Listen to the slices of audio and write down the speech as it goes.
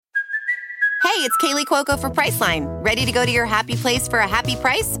Hey, it's Kaylee Cuoco for Priceline. Ready to go to your happy place for a happy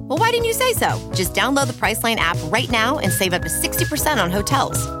price? Well, why didn't you say so? Just download the Priceline app right now and save up to 60% on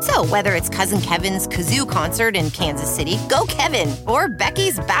hotels. So whether it's Cousin Kevin's Kazoo Concert in Kansas City, go Kevin, or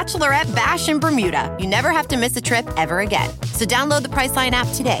Becky's Bachelorette Bash in Bermuda, you never have to miss a trip ever again. So download the Priceline app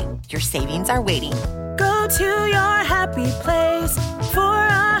today. Your savings are waiting. Go to your happy place for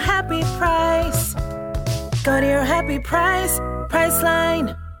a happy price. Go to your happy price,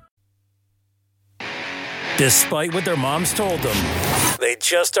 Priceline. Despite what their moms told them, they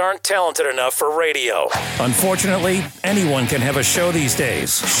just aren't talented enough for radio. Unfortunately, anyone can have a show these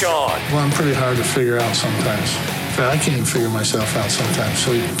days. Sean. Well, I'm pretty hard to figure out sometimes. In fact, I can't even figure myself out sometimes,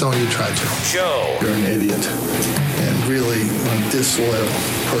 so don't you try to. Joe. You're an idiot. And really a disloyal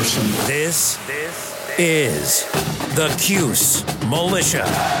person. This is the Cuse Militia.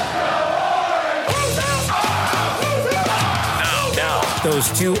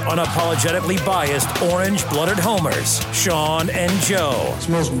 Those two unapologetically biased, orange-blooded homers, Sean and Joe. It's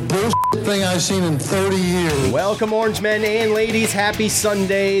the most bullshit thing I've seen in 30 years. Welcome, orange men and ladies. Happy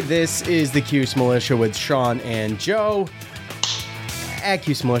Sunday. This is the Cuse Militia with Sean and Joe. At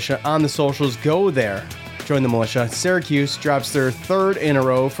Cuse Militia on the socials. Go there. Join the militia. Syracuse drops their third in a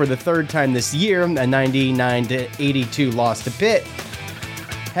row for the third time this year. A 99-82 loss to Pitt.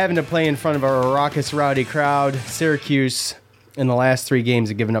 Having to play in front of a raucous, rowdy crowd. Syracuse, in the last three games,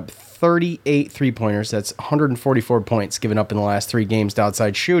 have given up 38 three-pointers. That's 144 points given up in the last three games to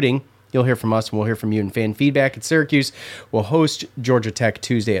outside shooting. You'll hear from us, and we'll hear from you in fan feedback. At Syracuse, we'll host Georgia Tech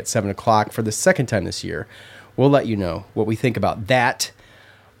Tuesday at 7 o'clock for the second time this year. We'll let you know what we think about that.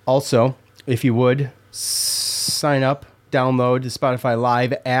 Also, if you would, sign up, download the Spotify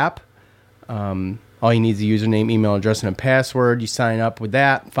Live app. All you need is a username, email address, and a password. You sign up with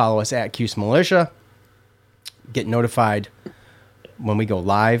that. Follow us at Cuse Militia. Get notified when we go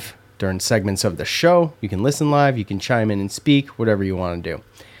live during segments of the show. You can listen live. You can chime in and speak, whatever you want to do.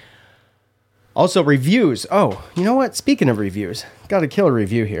 Also, reviews. Oh, you know what? Speaking of reviews, got a killer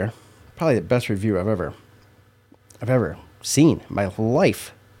review here. Probably the best review I've ever seen in my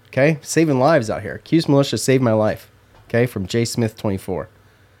life. Okay? Saving lives out here. Cuse Militia saved my life. Okay? From J Smith 24.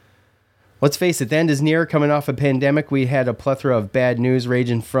 Let's face it, the end is near. Coming off a pandemic, we had a plethora of bad news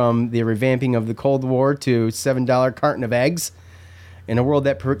ranging from the revamping of the Cold War to $7 carton of eggs. In a world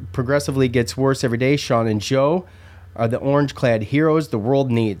that progressively gets worse every day, Sean and Joe are the orange-clad heroes the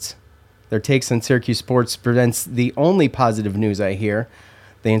world needs. Their takes on Syracuse sports presents the only positive news I hear.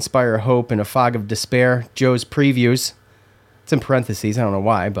 They inspire hope in a fog of despair. Joe's previews, it's in parentheses, I don't know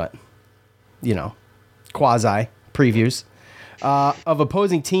why, but, you know, quasi-previews, of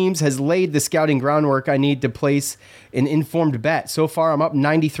opposing teams has laid the scouting groundwork I need to place an informed bet. So far, I'm up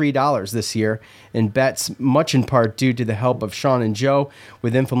 $93 this year in bets, much in part due to the help of Sean and Joe.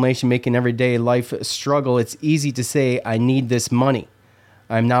 With inflammation making everyday life a struggle, it's easy to say I need this money.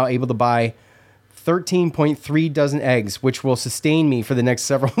 I'm now able to buy 13.3 dozen eggs, which will sustain me for the next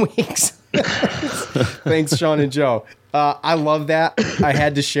several weeks. Thanks, Sean and Joe. I love that. I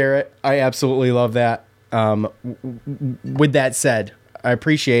had to share it. I absolutely love that. With that said, I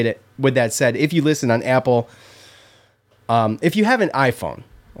appreciate it. With that said, if you listen on Apple, if you have an iPhone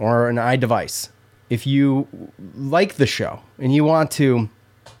or an iDevice, if you like the show and you want to,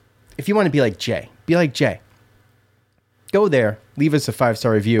 if you want to be like Jay, go there, leave us a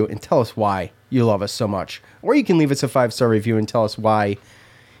 5-star review and tell us why you love us so much. Or you can leave us a 5-star review and tell us why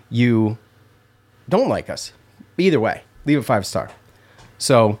you don't like us. Either way, leave a 5-star.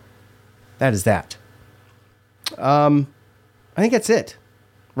 So that is that. I think that's it,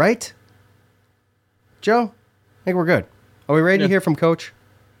 right? Joe, I think we're good. Are we ready to hear from Coach?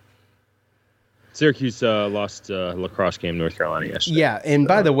 Syracuse lost a lacrosse game North Carolina yesterday. Yeah, and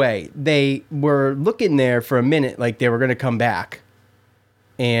by the way, they were looking there for a minute like they were going to come back.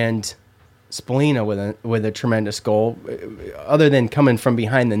 And Spallina with a tremendous goal. Other than coming from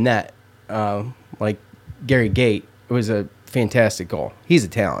behind the net, like Gary Gate, it was a fantastic goal. He's a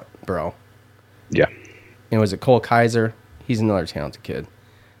talent, bro. Yeah. And was it Cole Kaiser? He's another talented kid.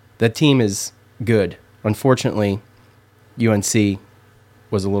 The team is good. Unfortunately, UNC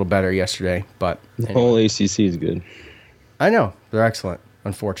was a little better yesterday, but anyway. The whole ACC is good. I know. They're excellent,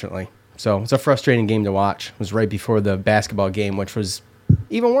 unfortunately. So it's a frustrating game to watch. It was right before the basketball game, which was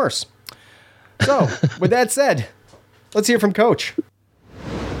even worse. So, with that said, let's hear from Coach.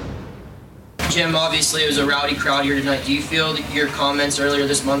 Jim, obviously it was a rowdy crowd here tonight. Do you feel that your comments earlier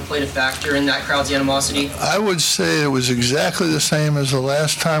this month played a factor in that crowd's animosity? I would say it was exactly the same as the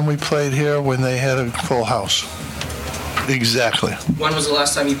last time we played here when they had a full house. Exactly. When was the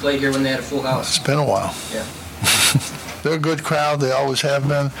last time you played here when they had a full house? It's been a while. Yeah. They're a good crowd. They always have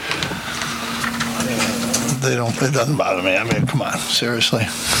been. They don't. It doesn't bother me. I mean, come on, seriously.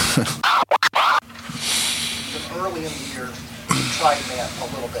 Early in the year, we tried man a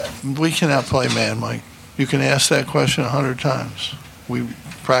little bit. We cannot play man, Mike. You can ask that question 100 times. We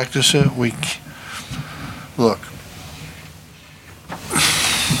practice it. Look.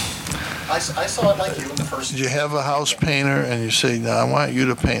 I saw it like you in the first. You have a house painter and you say, "No, I want you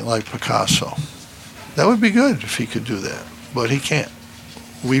to paint like Picasso." That would be good if he could do that, but he can't.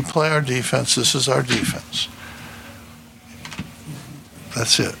 We play our defense. This is our defense.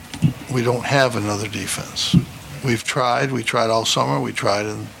 That's it. We don't have another defense. We've tried. We tried all summer. We tried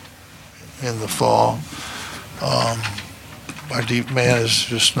in the fall. Our deep man is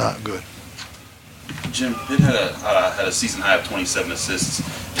just not good. Jim, Pitt had a season high of 27 assists in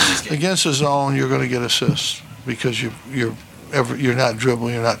this game. Against the zone, you're going to get assists because you're not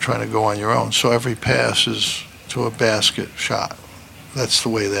dribbling. You're not trying to go on your own. So every pass is to a basket shot. That's the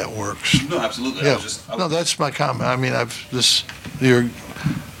way that works. No, absolutely. Yeah. No, that's my comment. I mean,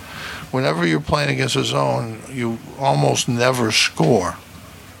 whenever you're playing against a zone, you almost never score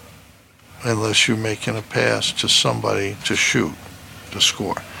unless you're making a pass to somebody to shoot, to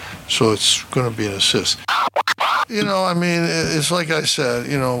score. So it's going to be an assist. I mean, it's like I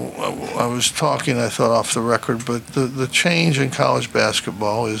said, I was talking, I thought, off the record, but the change in college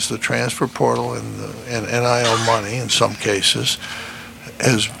basketball is the transfer portal and NIL money in some cases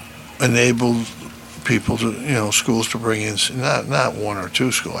has enabled people to, schools to bring in, not one or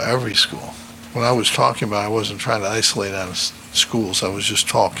two schools, every school. When I was talking about it, I wasn't trying to isolate on schools, I was just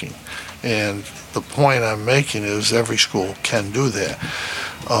talking. And the point I'm making is every school can do that.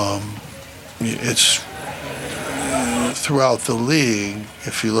 It's throughout the league,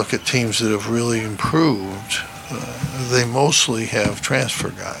 if you look at teams that have really improved, they mostly have transfer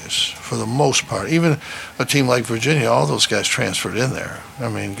guys for the most part. Even a team like Virginia, all those guys transferred in there. I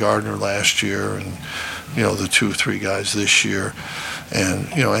mean, Gardner last year and, the 2-3 guys this year. And,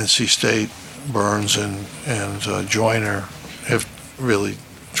 NC State, Burns and Joyner have really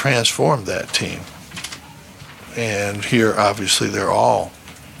transformed that team. And here, obviously, they're all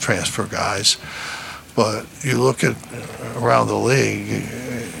transfer guys. But you look at around the league,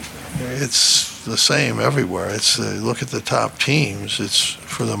 it's the same everywhere. Look at the top teams. It's,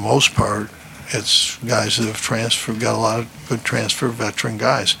 for the most part, it's guys that have transferred, got a lot of good transfer veteran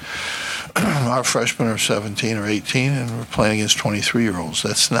guys. Our freshmen are 17 or 18, and we're playing against 23-year-olds.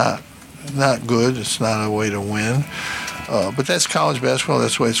 That's not good. It's not a way to win. But that's college basketball.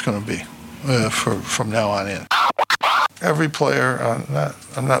 That's the way it's going to be from now on in. Every player,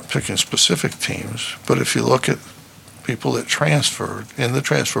 I'm not picking specific teams, but if you look at people that transferred in the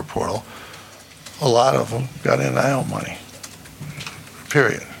transfer portal, a lot of them got NIL money,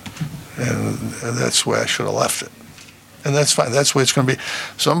 period. And that's the way I should have left it. And that's fine. That's the way it's going to be.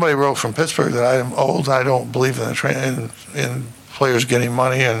 Somebody wrote from Pittsburgh that I'm old. I don't believe in in players getting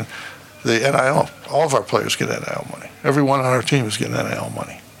money, and the NIL. All of our players get NIL money. Everyone on our team is getting NIL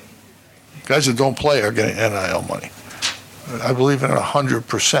money. Guys that don't play are getting NIL money. I believe in it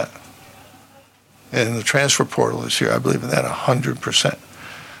 100%. And the transfer portal is here. I believe in that 100%.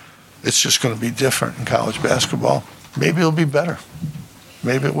 It's just going to be different in college basketball. Maybe it'll be better.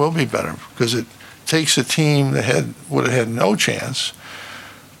 Maybe it will be better because it takes a team that would have had no chance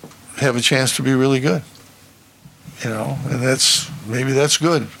have a chance to be really good. And maybe that's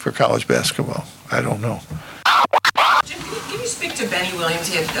good for college basketball. I don't know. Jim, can you speak to Benny Williams?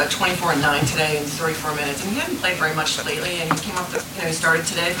 He had 24 and 9 today in 34 minutes, and he hadn't played very much lately. And he came up, he started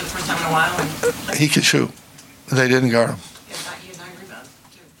today for the first time in a while. And he could shoot. They didn't guard him. He had 9 rebounds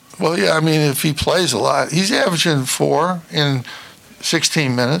too. Well, yeah. I mean, if he plays a lot, he's averaging 4 in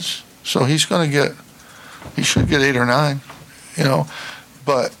 16 minutes. So he should get 8 or 9.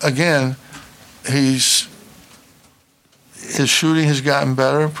 But again, his shooting has gotten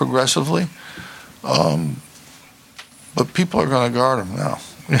better progressively. But people are going to guard him now.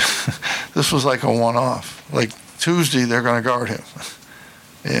 This was like a one-off. Like Tuesday, they're going to guard him.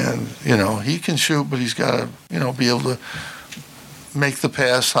 And, he can shoot, but he's got to, be able to make the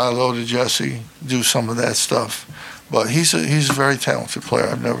pass high low to Jesse, do some of that stuff. But he's a very talented player.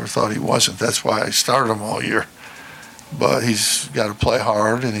 I've never thought he wasn't. That's why I started him all year. But he's got to play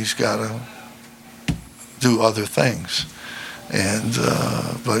hard, and he's got to do other things. And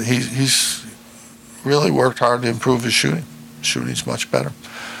but he's really worked hard to improve his shooting. Shooting's much better.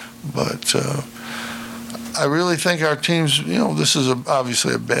 But I really think our teams, this is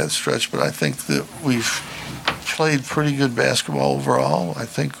obviously a bad stretch, but I think that we've played pretty good basketball overall. I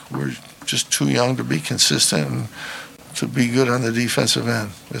think we're just too young to be consistent and to be good on the defensive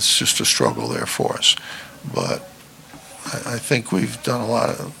end. It's just a struggle there for us. But I think we've done a lot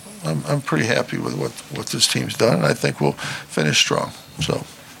of I'm pretty happy with what this team's done, and I think we'll finish strong. So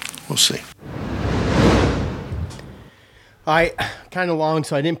we'll see. I kind of long,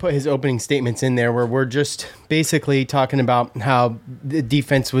 so I didn't put his opening statements in there where we're just basically talking about how the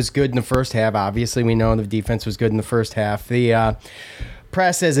defense was good in the first half. Obviously, we know the defense was good in the first half. The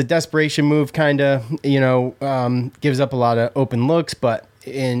press as a desperation move kind of, gives up a lot of open looks, but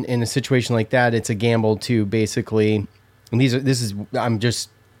in a situation like that, it's a gamble to basically, and I'm just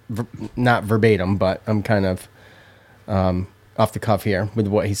not verbatim, but I'm kind of off the cuff here with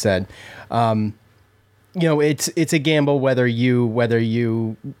what he said. It's a gamble whether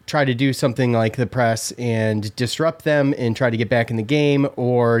you try to do something like the press and disrupt them and try to get back in the game,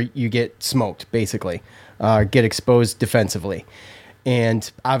 or you get smoked, basically, get exposed defensively.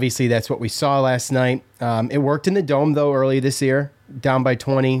 And obviously that's what we saw last night. It worked in the Dome, though, early this year. Down by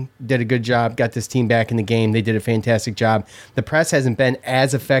 20, did a good job, got this team back in the game. They did a fantastic job. The press hasn't been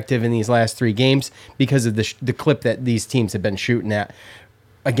as effective in these last 3 games because of the clip that these teams have been shooting at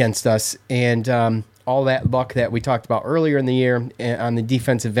against us. And all that luck that we talked about earlier in the year on the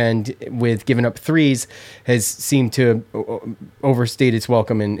defensive end with giving up threes has seemed to overstate its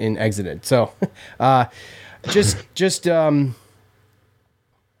welcome and exited. So I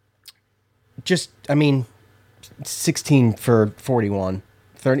mean, 16 for 41.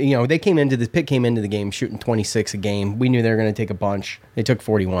 30, Pitt came into the game shooting 26 a game. We knew they were going to take a bunch. They took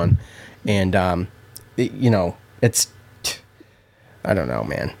 41. And, it's, I don't know,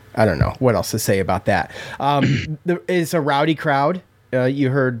 man. I don't know what else to say about that. It's a rowdy crowd. You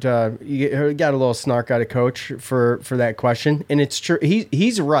got a little snark out of Coach for that question. And it's true.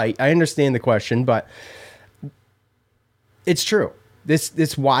 He's right. I understand the question, but it's true.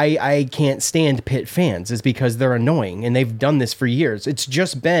 This why I can't stand Pitt fans is because they're annoying, and they've done this for years. It's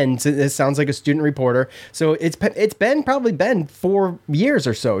just been, this sounds like a student reporter, so it's probably been 4 years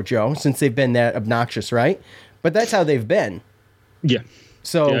or so, Joe, since they've been that obnoxious, right? But that's how they've been. Yeah.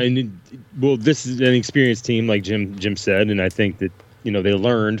 So this is an experienced team, like Jim said, and I think that they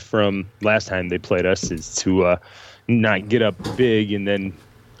learned from last time they played us is to not get up big and then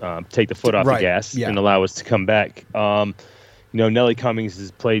take the foot off the gas and allow us to come back. Nelly Cummings has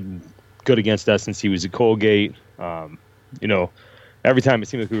played good against us since he was at Colgate. Every time it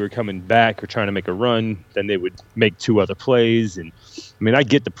seemed like we were coming back or trying to make a run, then they would make 2 other plays. And I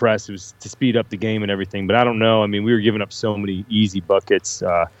get the press. It was to speed up the game and everything, but I don't know. We were giving up so many easy buckets.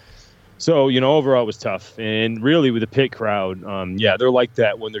 So overall it was tough. And really with the Pitt crowd, they're like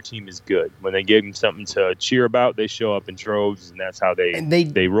that when their team is good. When they give them something to cheer about, they show up in droves, and that's how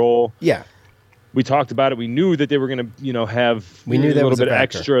they roll. Yeah. We talked about it. We knew that they were going to, have a little bit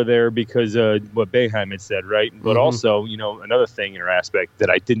extra there because what Boeheim had said, right? But also, another thing or aspect that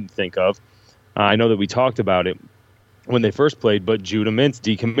I didn't think of, I know that we talked about it when they first played, but Judah Mintz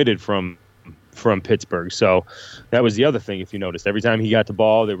decommitted from Pittsburgh. So that was the other thing, if you noticed. Every time he got the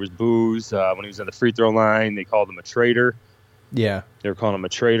ball, there was boos. When he was on the free throw line, they called him a traitor. Yeah, they were calling him a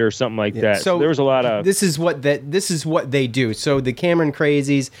traitor or something like that. So there was a lot of this is what they do. So the Cameron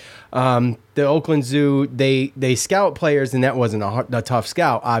Crazies, the Oakland Zoo, they scout players, and that wasn't a tough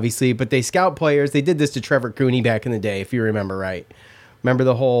scout, obviously, but they scout players. They did this to Trevor Cooney back in the day, if you remember right. Remember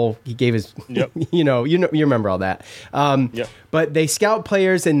the whole, he gave his, yep. you remember all that. Yep. But they scout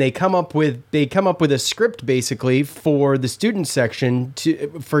players, and they come up with a script basically for the student section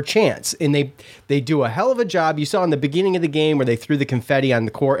for chance. And they do a hell of a job. You saw in the beginning of the game where they threw the confetti on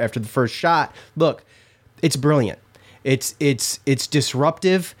the court after the first shot. Look, it's brilliant. It's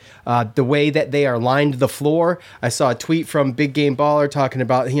disruptive. The way that they are lined the floor. I saw a tweet from Big Game Baller talking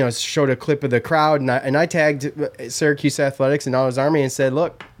about, showed a clip of the crowd, and I tagged Syracuse Athletics and All His Army and said,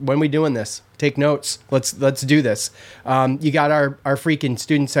 look, when are we doing this? Take notes. Let's do this. You got our freaking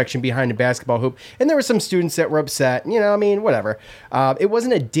student section behind the basketball hoop, and there were some students that were upset. Whatever. It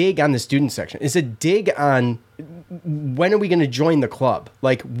wasn't a dig on the student section. It's a dig on when are we going to join the club?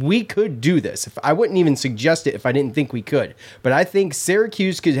 Like, we could do this. I wouldn't even suggest it if I didn't think we could. But I think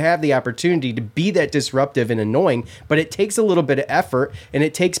Syracuse could have the opportunity to be that disruptive and annoying, but it takes a little bit of effort, and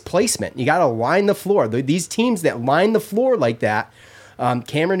it takes placement. You got to line the floor. These teams that line the floor like that,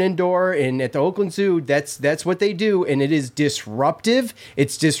 Cameron Indoor and at the Oakland Zoo, that's what they do, and it is disruptive.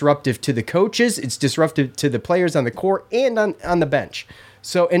 It's disruptive to the coaches. It's disruptive to the players on the court and on the bench.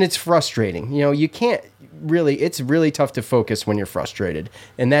 So, and it's frustrating. You can't really, it's really tough to focus when you're frustrated,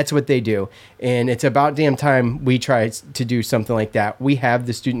 and that's what they do. And it's about damn time we try to do something like that. We have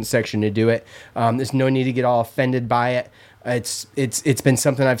the student section to do it. There's no need to get all offended by it. It's been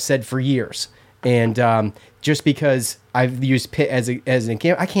something I've said for years. And just because I've used Pitt as an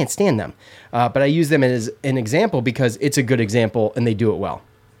example, I can't stand them. But I use them as an example because it's a good example and they do it well.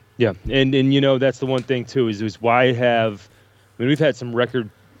 Yeah, and that's the one thing too is why we've had some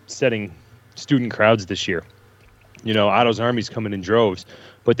record-setting student crowds this year. Otto's Army's coming in droves,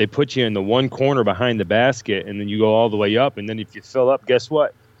 but they put you in the one corner behind the basket, and then you go all the way up, and then if you fill up, guess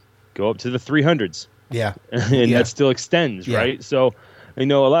what? Go up to the 300s. Yeah. And that still extends, right? So, a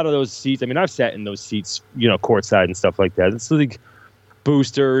lot of those seats, I've sat in those seats, courtside and stuff like that. It's like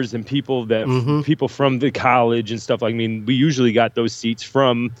boosters and people people from the college and stuff. We usually got those seats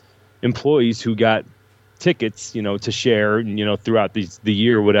from employees who got tickets, to share, throughout the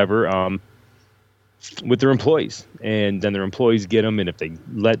year or whatever, with their employees. And then their employees get them, and if they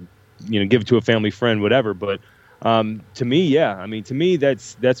give it to a family friend, whatever. But to me,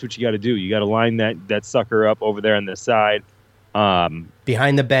 that's what you got to do. You got to line that sucker up over there on the side,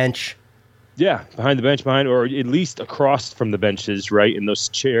 behind the bench. Yeah, behind the bench, or at least across from the benches, right? In those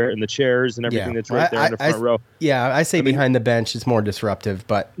chairs and everything that's right there in the front row. Yeah, I say behind the bench is more disruptive,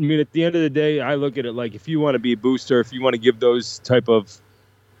 but at the end of the day, I look at it like if you want to be a booster, if you want to give those type of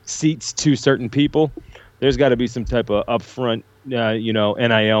seats to certain people, there's got to be some type of upfront,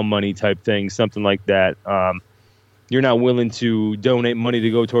 NIL money type thing, something like that. You're not willing to donate money to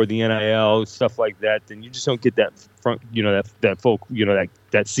go toward the NIL, stuff like that, then you just don't get that front, that full,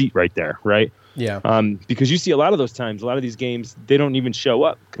 that seat right there, right? Yeah. Because you see a lot of those times, a lot of these games, they don't even show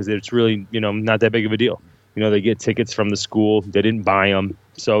up because it's really, not that big of a deal. They get tickets from the school, they didn't buy them,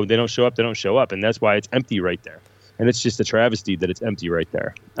 so they don't show up, and that's why it's empty right there. And it's just a travesty that it's empty right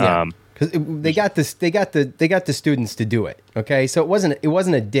there. Yeah. Because they got the students to do it. Okay, so it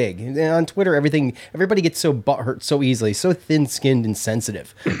wasn't a dig. And on Twitter, everybody gets so butthurt so easily, so thin-skinned and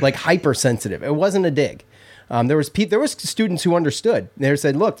sensitive, like hypersensitive. It wasn't a dig. There was students who understood. They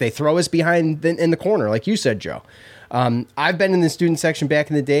said, "Look, they throw us behind in the corner," like you said, Joe. I've been in the student section back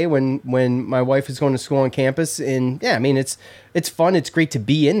in the day when my wife was going to school on campus, and yeah, it's fun. It's great to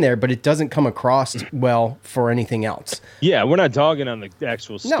be in there, but it doesn't come across well for anything else. Yeah, we're not dogging on the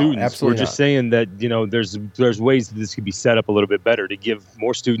actual students. No, absolutely we're just saying that there's ways that this could be set up a little bit better to give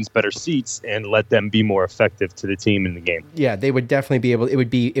more students better seats and let them be more effective to the team in the game. Yeah, they would definitely be able. It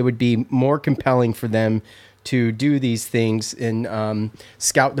would be more compelling for them to do these things and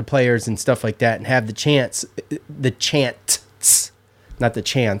scout the players and stuff like that, and have the chance, not the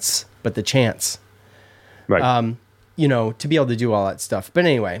chance, but the chance, right? To be able to do all that stuff. But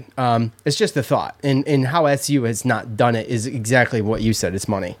anyway, it's just a thought, and how SU has not done it is exactly what you said. It's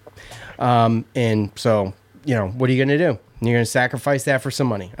money, and so what are you going to do? You're going to sacrifice that for some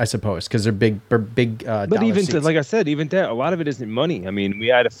money, I suppose, because they're big. But even seats. Like I said, even that, a lot of it isn't money. We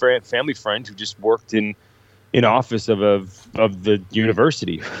had a family friend who just worked in office of the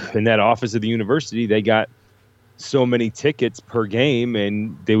university. In that office of the university, they got so many tickets per game,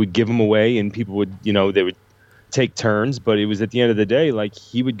 and they would give them away, and people would, they would take turns. But it was at the end of the day, like,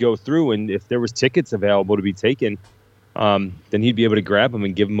 he would go through, and if there was tickets available to be taken, then he'd be able to grab them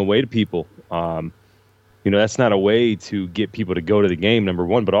and give them away to people. That's not a way to get people to go to the game, number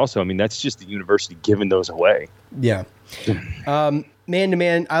one, but also, that's just the university giving those away. Yeah. Man to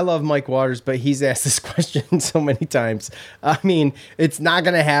man, I love Mike Waters, but he's asked this question so many times. It's not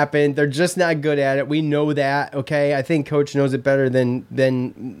going to happen. They're just not good at it. We know that, okay? I think Coach knows it better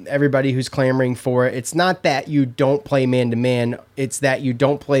than everybody who's clamoring for it. It's not that you don't play man to man. It's that you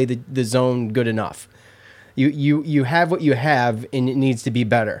don't play the zone good enough. You have what you have, and it needs to be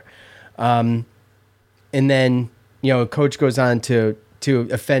better. And then, Coach goes on to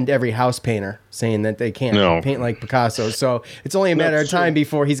offend every house painter, saying that they can't paint like Picasso. So it's only a matter of time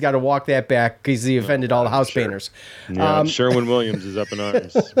before he's got to walk that back because he offended all the house painters. Yeah, Sherwin-Williams is up in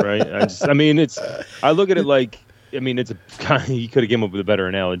arms, right? I look at it like, it's a kind of, he could have came up with a better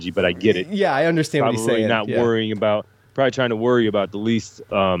analogy, but I get it. Yeah, I understand probably what he's saying. Probably trying to worry about the least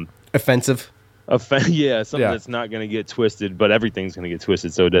offensive. Something that's not going to get twisted, but everything's going to get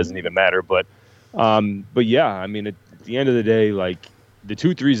twisted, so it doesn't even matter. But yeah, at the end of the day, like, the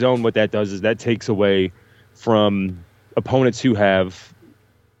 2-3 zone, what that does is that takes away from opponents who have,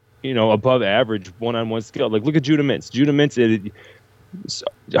 above average one-on-one skill. Like, look at Judah Mintz. Judah Mintz, it's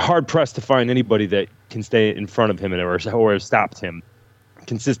hard pressed to find anybody that can stay in front of him or have stopped him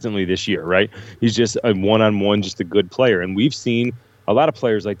consistently this year, right? He's just a one-on-one, just a good player. And we've seen a lot of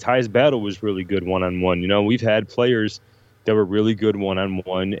players, like Tyus Battle was really good one-on-one. We've had players that were really good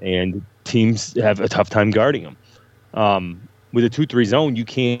one-on-one, and teams have a tough time guarding them. With a 2-3 zone, you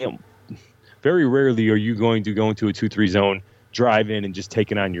can't. Very rarely are you going to go into a 2-3 zone, drive in, and just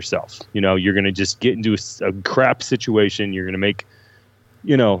take it on yourself. You're going to just get into a crap situation. You're going to make,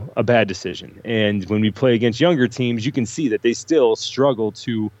 a bad decision. And when we play against younger teams, you can see that they still struggle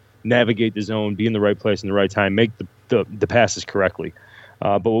to navigate the zone, be in the right place in the right time, make the passes correctly.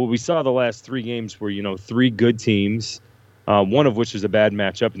 But what we saw the last 3 games were, three good teams, one of which is a bad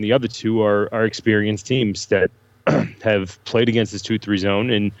matchup, and the other two are experienced teams that have played against this 2-3 zone,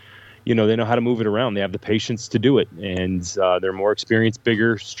 and they know how to move it around. They have the patience to do it, and they're more experienced,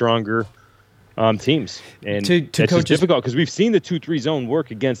 bigger, stronger teams. And it's just difficult because we've seen the 2-3 zone work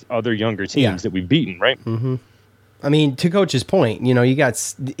against other younger teams that we've beaten, right? Mm-hmm. I mean, to Coach's point, you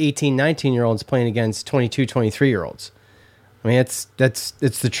got 18, 19-year-olds playing against 22, 23-year-olds. I mean, it's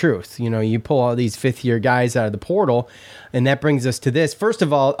the truth. You pull all these fifth-year guys out of the portal, and that brings us to this. First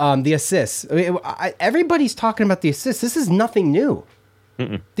of all, the assists. Everybody's talking about the assists. This is nothing new.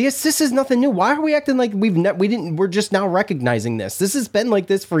 Mm-mm. The assist is nothing new. Why are we acting like we're just now recognizing this? This has been like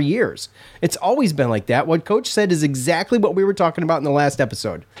this for years. It's always been like that. What Coach said is exactly what we were talking about in the last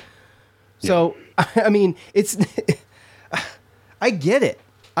episode. Yeah. So, I mean, I get it.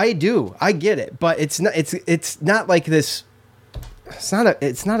 I do. I get it. But it's not like this.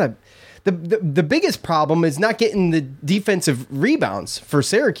 The biggest problem is not getting the defensive rebounds for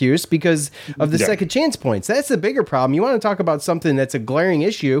Syracuse because of the second chance points. That's the bigger problem. You want to talk about something that's a glaring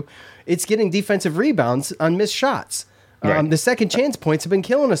issue. It's getting defensive rebounds on missed shots. Right. The second chance points have been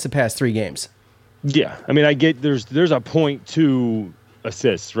killing us the past 3 games. Yeah. I mean, I get there's a point to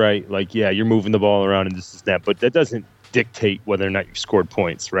assists, right? Like, yeah, you're moving the ball around and this is that, but that doesn't dictate whether or not you've scored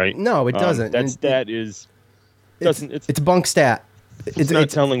points, right? No, it doesn't. That stat is it's a bunk stat. It's not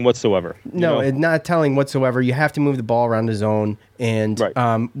telling whatsoever. No, it's not telling whatsoever. You have to move the ball around the zone. And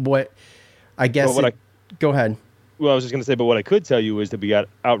what I guess... go ahead. Well, I was just going to say, but what I could tell you is that we got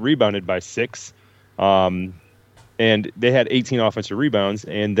out-rebounded by 6. And they had 18 offensive rebounds,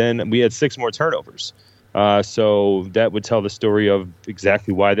 and then we had 6 more turnovers. So that would tell the story of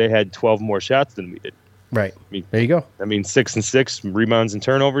exactly why they had 12 more shots than we did. Right. There you go. 6 and 6 rebounds and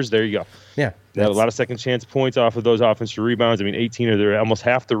turnovers. There you go. Yeah. They had a lot of second chance points off of those offensive rebounds. 18 of their almost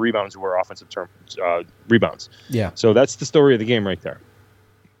half the rebounds were offensive rebounds. Yeah. So that's the story of the game right there.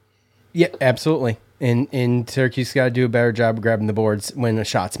 Yeah, absolutely. And Syracuse got to do a better job of grabbing the boards when a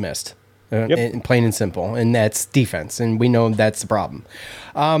shot's missed. And plain and simple. And that's defense. And we know that's the problem.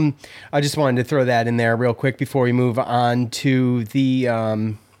 I just wanted to throw that in there real quick before we move on to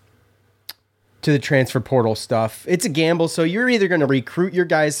the transfer portal stuff. It's a gamble, so you're either going to recruit your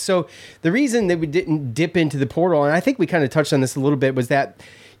guys. So the reason that we didn't dip into the portal, and I think we kind of touched on this a little bit, was that,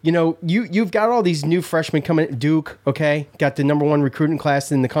 you've got all these new freshmen coming at Duke, okay? Got the number 1 recruiting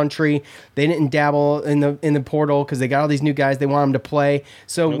class in the country. They didn't dabble in the portal because they got all these new guys. They want them to play.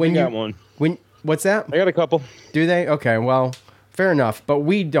 So when you got one. What's that? I got a couple. Do they? Okay, well, fair enough, but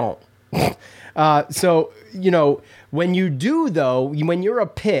we don't. So, when you do, though, when you're a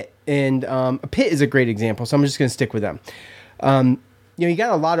Pitt, and a Pitt is a great example, so I'm just going to stick with them. You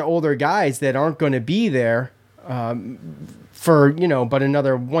got a lot of older guys that aren't going to be there for but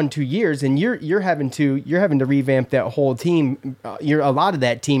another 1-2 years, and you're having to revamp that whole team. You're a lot of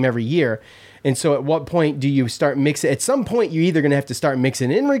that team every year. And so at what point do you start mixing? At some point, you're either going to have to start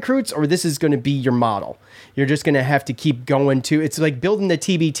mixing in recruits, or this is going to be your model. You're just going to have to keep going to. It's like building the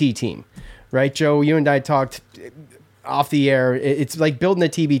TBT team, right, Joe? You and I talked off the air. It's like building a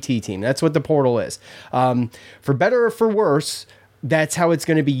TBT team. That's what the portal is. For better or for worse, that's how it's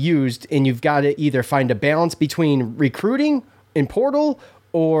going to be used. And you've got to either find a balance between recruiting and portal,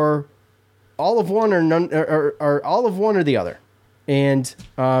 or all of one or none, or all of one or the other. And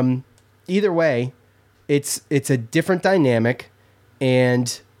either way, it's a different dynamic,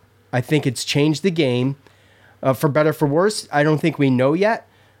 and I think it's changed the game. For better, for worse, I don't think we know yet.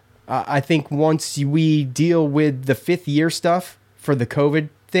 I think once we deal with the 5th year stuff for the COVID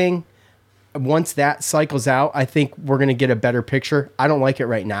thing, once that cycles out, I think we're going to get a better picture. I don't like it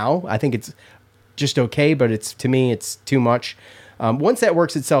right now. I think it's just okay, but to me, it's too much. Once that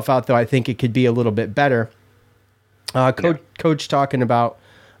works itself out, though, I think it could be a little bit better. Coach talking about,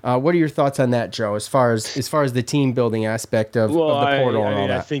 what are your thoughts on that, Joe, as far as the team building aspect of the portal and all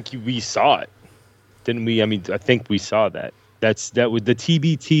that? I think we saw it, didn't we? I think we saw that. That was the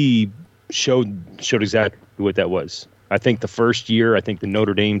TBT showed exactly what that was. I think the first year, I think the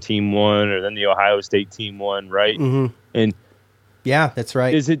Notre Dame team won, or then the Ohio State team won, right? Mm-hmm. And yeah, that's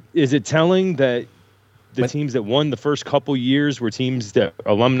right. Is it telling that the teams that won the first couple years were teams that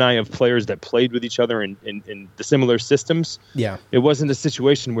alumni of players that played with each other in the similar systems? Yeah. It wasn't a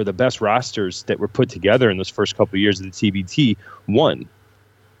situation where the best rosters that were put together in those first couple years of the TBT won.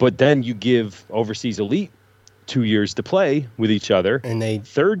 But then you give overseas elite 2 years to play with each other, and they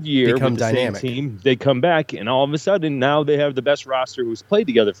third year with the dynamic. Same team, they come back, and all of a sudden now they have the best roster who's played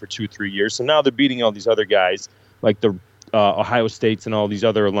together for 2-3 years. So now they're beating all these other guys like the Ohio States and all these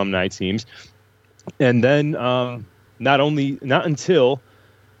other alumni teams. And then not until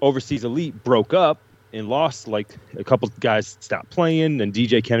overseas elite broke up and lost, like a couple guys stopped playing, and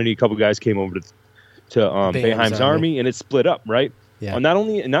DJ Kennedy, a couple guys came over to Boeheim's Army, and it split up, right? Yeah.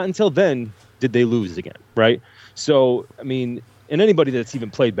 Not until then did they lose again, right? So, I mean, and anybody that's even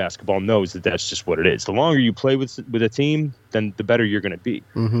played basketball knows that that's just what it is. The longer you play with a team, then the better you're going to be.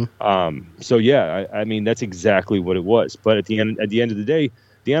 Mm-hmm. So yeah, I mean that's exactly what it was. But at the end of the day,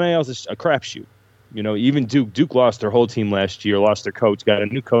 the NIL is a crapshoot. You know, even Duke lost their whole team last year, lost their coach, got a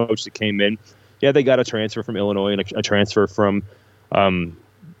new coach that came in. Yeah, they got a transfer from Illinois and a transfer from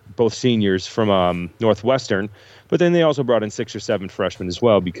both seniors from Northwestern. But then they also brought in 6 or 7 freshmen as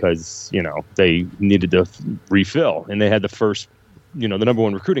well because, you know, they needed to refill. And they had the first, you know, the number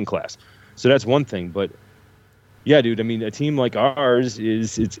 1 recruiting class. So that's one thing. But, yeah, dude, I mean, a team like ours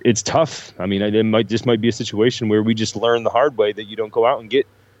it's tough. I mean, it might be a situation where we just learn the hard way that you don't go out and get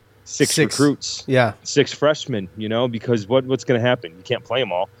six recruits. Yeah. 6 freshmen, you know, because what's going to happen? You can't play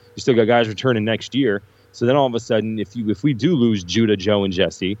them all. You still got guys returning next year. So then all of a sudden, if we do lose Judah, Joe, and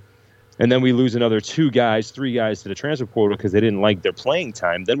Jesse, and then we lose another 3 guys to the transfer portal because they didn't like their playing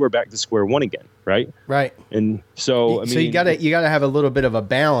time, then we're back to square one again, right? Right. And so, I mean, so you gotta have a little bit of a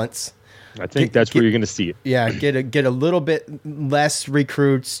balance. I think that's where you're going to see it. Yeah, get a little bit less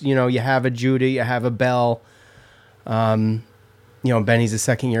recruits. You know, you have a Judah, you have a Bell. You know, Benny's a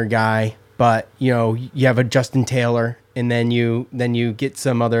second-year guy, but you know you have a Justin Taylor, and then you get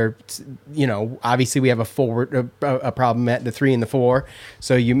some other. You know, obviously we have a forward a problem at the 3 and the 4,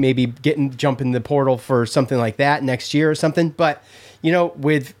 so you maybe jump in the portal for something like that next year or something. But you know,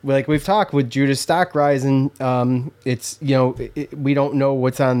 with like we've talked with Judah's stock rising, it's you know we don't know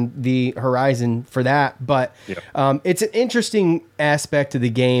what's on the horizon for that, but it's an interesting aspect of the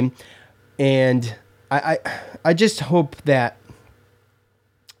game, and I just hope that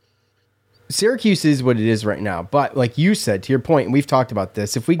Syracuse is what it is right now. But like you said, to your point, and we've talked about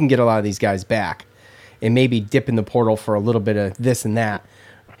this, if we can get a lot of these guys back and maybe dip in the portal for a little bit of this and that,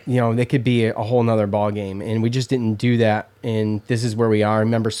 you know, they could be a whole nother ball game. And we just didn't do that. And this is where we are.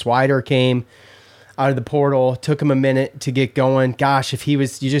 Remember, Swider came out of the portal, took him a minute to get going. Gosh, if he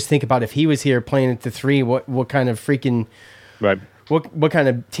was, you just think about if he was here playing at the 3, what kind of freaking, right? What kind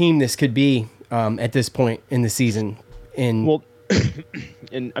of team this could be at this point in the season. And well,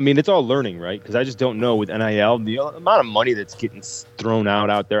 and I mean, it's all learning, right? Because I just don't know with NIL, the amount of money that's getting thrown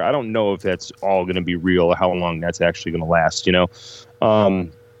out there. I don't know if that's all going to be real or how long that's actually going to last, you know?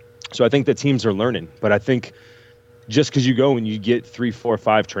 So I think the teams are learning, but I think just because you go and you get 3, 4,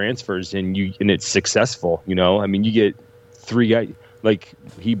 5 transfers and it's successful, you know, I mean, you get 3 guys, like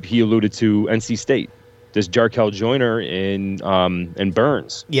he alluded to NC State, this Jarkel Joyner and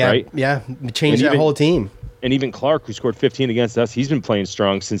Burns, right? Yeah, changed that whole team. And even Clark, who scored 15 against us, he's been playing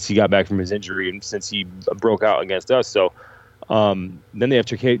strong since he got back from his injury and since he broke out against us. So then they have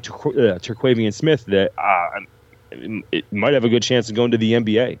Terquavian Smith that it might have a good chance of going to the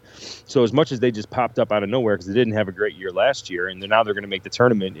NBA. So as much as they just popped up out of nowhere because they didn't have a great year last year, and now they're going to make the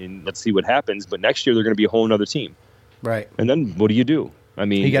tournament, and let's see what happens. But next year they're going to be a whole other team. Right. And then what do you do? I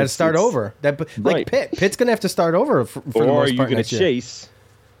mean, you got to start over. Right. Pitt's going to have to start over for the most part. Or are you going to chase?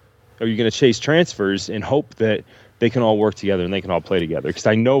 Are you going to chase transfers and hope that they can all work together and they can all play together? Because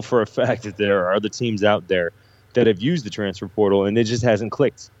I know for a fact that there are other teams out there that have used the transfer portal and it just hasn't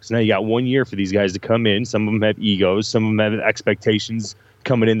clicked. So now you got 1 year for these guys to come in. Some of them have egos. Some of them have expectations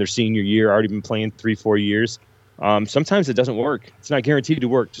coming in their senior year, already been playing 3-4 years. Sometimes it doesn't work. It's not guaranteed to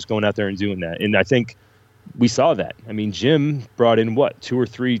work just going out there and doing that. And I think we saw that. I mean, Jim brought in, 2 or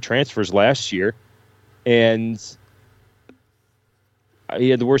 3 transfers last year, and he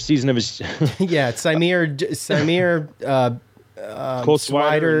had the worst season of his. Yeah, Samir, Cole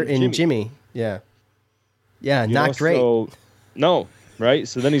Swider, and Jimmy. Yeah, not great. So, no, right?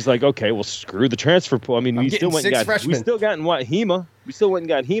 So then he's like, okay, well, screw the transfer pool. I mean, we still went and got Hema. We still went and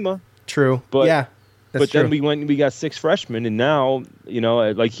got Hema. True, but yeah. Then we went and we got 6 freshmen, and now, you know,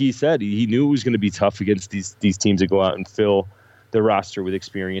 like he said, he knew it was going to be tough against these teams that go out and fill the roster with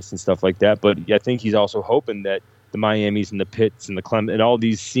experience and stuff like that. But I think he's also hoping that the Miamis and the Pitts and the Clemson and all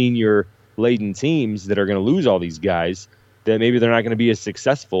these senior-laden teams that are going to lose all these guys, that maybe they're not going to be as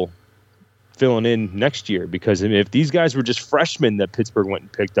successful filling in next year. Because if these guys were just freshmen that Pittsburgh went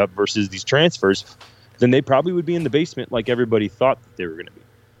and picked up versus these transfers, then they probably would be in the basement like everybody thought that they were going to be.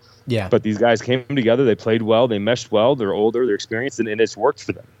 Yeah. But these guys came together. They played well. They meshed well. They're older. They're experienced, and it's worked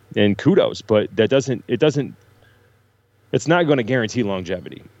for them. And kudos. But it's not going to guarantee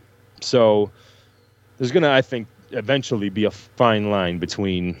longevity. So there's going to, I think, eventually be a fine line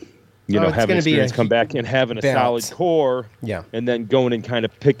between, having experience come back and having a solid core, and then going and kind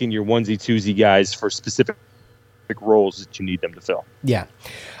of picking your onesie twosie guys for specific roles that you need them to fill. Yeah.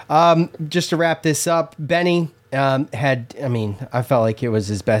 Just to wrap this up, Benny I felt like it was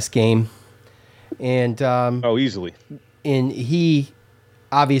his best game. And easily. And he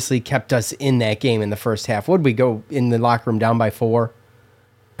obviously kept us in that game in the first half. What did we go in the locker room down by 4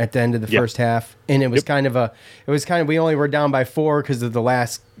 at the end of the first half? And it was we only were down by 4 because of the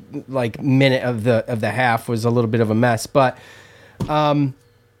last minute of the half was a little bit of a mess. But Benny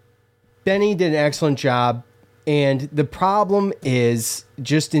did an excellent job. And the problem is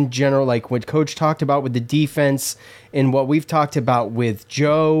just in general, like what Coach talked about with the defense and what we've talked about with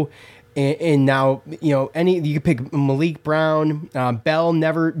Joe. And now, you could pick Malik Brown. Bell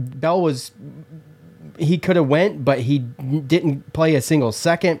could have went, but he didn't play a single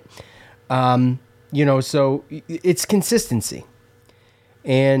second. So it's consistency.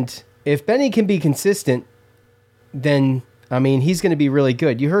 And if Benny can be consistent, then, he's going to be really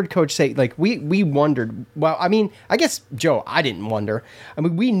good. You heard Coach say, we wondered. Well, I guess, Joe, I didn't wonder.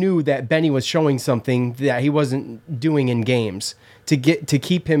 We knew that Benny was showing something that he wasn't doing in games to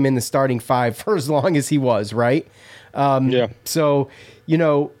keep him in the starting 5 for as long as he was, right? So,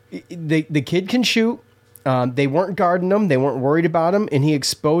 the kid can shoot. They weren't guarding him. They weren't worried about him, and he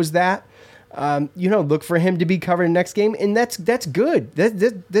exposed that. Look for him to be covered in the next game, and that's good.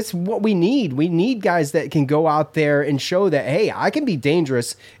 That's what we need. We need guys that can go out there and show that, hey, I can be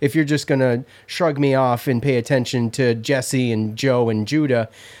dangerous if you're just going to shrug me off and pay attention to Jesse and Joe and Judah.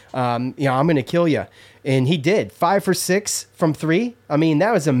 I'm going to kill you. And he did. 5 for 6 from 3.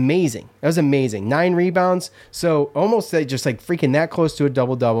 That was amazing. 9 rebounds. So almost just freaking that close to a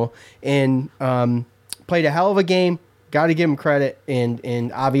double-double. And played a hell of a game. Got to give him credit.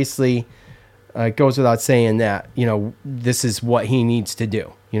 And obviously, it goes without saying that, this is what he needs to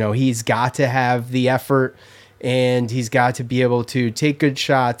do. He's got to have the effort, and he's got to be able to take good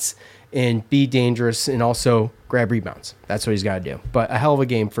shots and be dangerous and also grab rebounds. That's what he's got to do. But a hell of a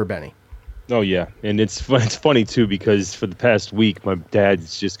game for Benny. Oh, yeah. And it's funny, too, because for the past week, my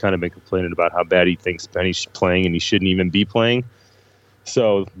dad's just kind of been complaining about how bad he thinks Benny's playing and he shouldn't even be playing.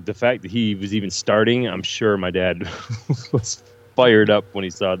 So the fact that he was even starting, I'm sure my dad was fired up when he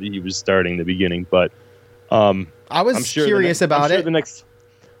saw that he was starting in the beginning. But I was curious about it.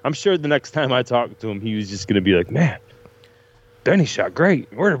 I'm sure the next time I talk to him, he was just going to be like, man, Benny shot great.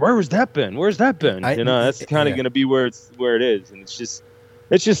 Where was that been? Where's that been? That's kind of going to be where it is. And it's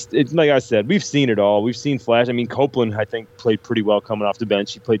like I said, we've seen it all. We've seen flash. Copeland, I think, played pretty well coming off the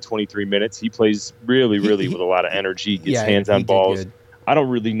bench. He played 23 minutes. He plays really, really with a lot of energy, gets hands on balls. I don't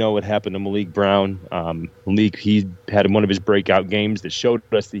really know what happened to Malik Brown. Malik, he had one of his breakout games that showed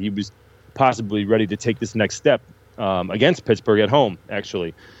us that he was possibly ready to take this next step against Pittsburgh at home,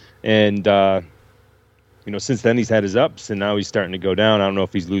 actually. And, since then he's had his ups, and now he's starting to go down. I don't know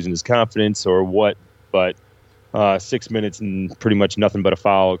if he's losing his confidence or what, but 6 minutes and pretty much nothing but a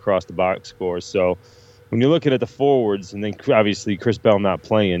foul across the box score. So when you're looking at the forwards, and then obviously Chris Bell not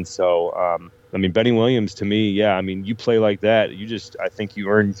playing, so Benny Williams, to me, you play like that, I think you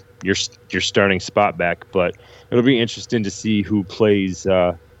earn your starting spot back. But it'll be interesting to see who plays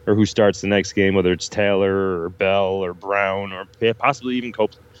or who starts the next game, whether it's Taylor or Bell or Brown or possibly even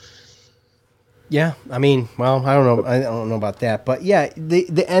Copeland. Yeah, I don't know. I don't know about that, but yeah,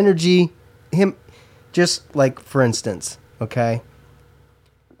 the energy, him, just like for instance, okay,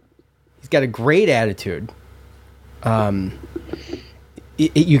 he's got a great attitude.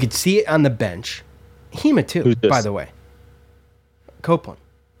 You could see it on the bench. Hema too, by the way. Copeland.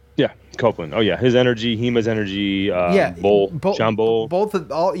 Yeah, Copeland. Oh yeah, his energy, Hema's energy. John Bull.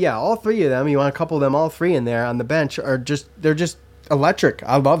 All three of them. You want a couple of them, all three in there on the bench they're just electric.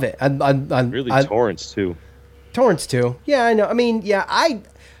 I love it. Torrance too. Torrance too. Yeah, I know.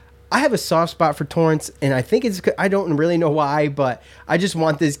 I have a soft spot for Torrance, and I think I don't really know why, but I just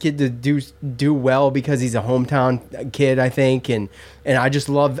want this kid to do well because he's a hometown kid, I think, and I just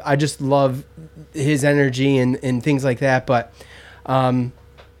love his energy and things like that. But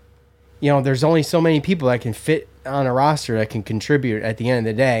there's only so many people that can fit on a roster that can contribute at the end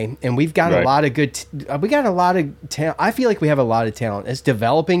of the day, and we've got a lot of good. We got a lot of talent. I feel like we have a lot of talent. It's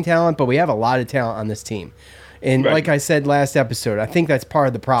developing talent, but we have a lot of talent on this team. And like I said last episode, I think that's part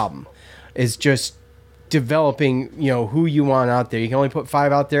of the problem, is just developing, who you want out there. You can only put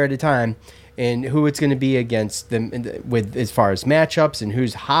 5 out there at a time, and who it's going to be against them with as far as matchups and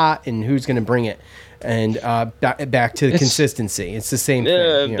who's hot and who's going to bring it. And back to the consistency. It's the same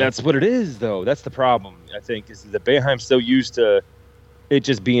thing. That's what it is, though. That's the problem, I think, is that Boeheim's so used to it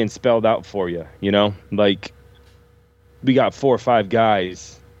just being spelled out for you, Like, we got 4 or 5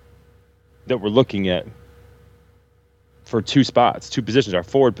 guys that we're looking at for 2 spots, 2 positions, our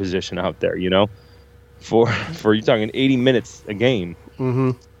forward position out there, for you're talking 80 minutes a game.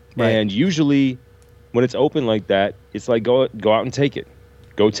 Mm-hmm. Right. And usually when it's open like that, it's like go out and take it.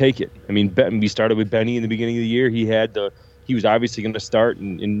 Go take it. I mean, we started with Benny in the beginning of the year. He was obviously going to start,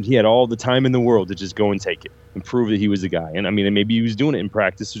 and he had all the time in the world to just go and take it and prove that he was the guy. And I mean, maybe he was doing it in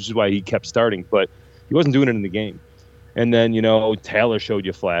practice, which is why he kept starting, but he wasn't doing it in the game. And then, Taylor showed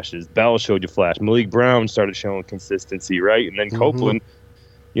you flashes. Bell showed you flash. Malik Brown started showing consistency, right? And then Copeland,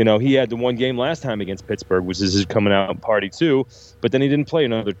 he had the one game last time against Pittsburgh, which is his coming out party too. But then he didn't play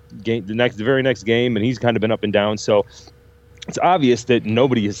another game, the very next game, and he's kind of been up and down. So it's obvious that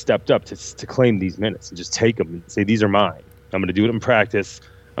nobody has stepped up to claim these minutes and just take them and say, these are mine. I'm going to do it in practice.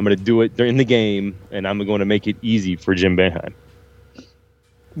 I'm going to do it during the game, and I'm going to make it easy for Jim Boeheim.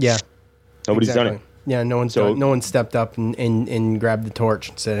 Yeah. Nobody's done it. Yeah, no one stepped up and grabbed the torch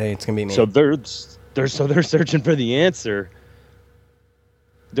and said, "Hey, it's gonna be me." So they're searching for the answer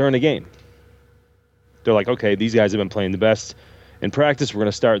during the game. They're like, okay, these guys have been playing the best in practice. We're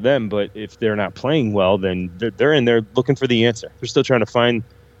gonna start them, but if they're not playing well, then they're in there looking for the answer. They're still trying to find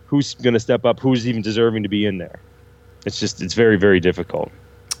who's gonna step up, who's even deserving to be in there. It's very, very difficult.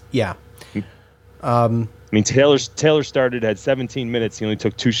 Yeah. I mean, Taylor started, had 17 minutes. He only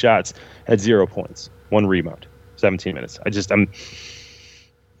took 2 shots, had 0 points, 1 rebound, 17 minutes. You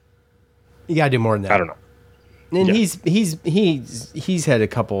gotta do more than that. I don't know. And he's had a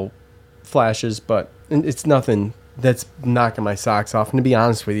couple flashes, but it's nothing that's knocking my socks off. And to be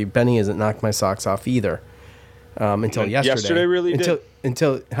honest with you, Benny hasn't knocked my socks off either until yesterday. Yesterday really did.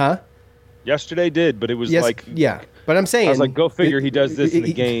 Yesterday did, but it was yeah. But I'm saying, I was like, go figure. He does this in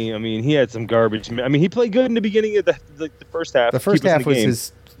the game. I mean, he had some garbage. I mean, he played good in the beginning of the first half. The first half was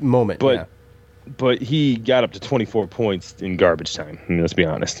his moment, but he got up to 24 points in garbage time. I mean, let's be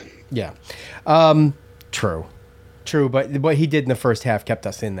honest. Yeah, true. But what he did in the first half kept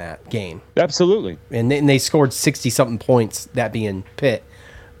us in that game. Absolutely. And they scored 60-something points. That being Pitt.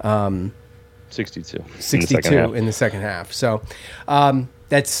 62 in the second half. So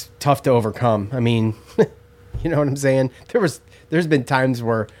that's tough to overcome. I mean. You know what I'm saying? There's been times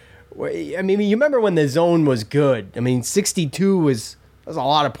where, I mean, you remember when the zone was good? I mean, 62 was a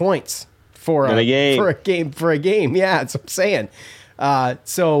lot of points for a game. Yeah, that's what I'm saying.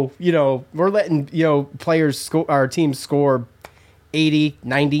 So we're letting players our teams score 80,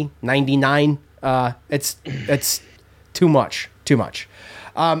 90, 99. It's too much.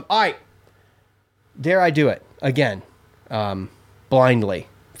 All right, dare I do it again? Blindly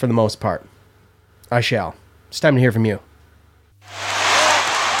for the most part. I shall. It's time to hear from you.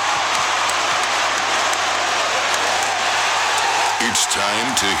 It's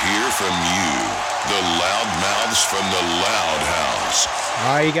time to hear from you, the loudmouths from the Loud House.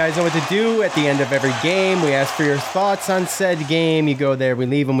 All right, you guys know what to do at the end of every game. We ask for your thoughts on said game. You go there, we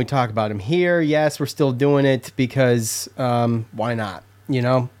leave them, we talk about them here. Yes, we're still doing it because why not?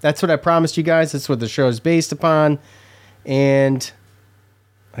 That's what I promised you guys. That's what the show is based upon. And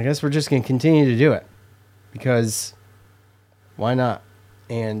I guess we're just going to continue to do it. Because why not?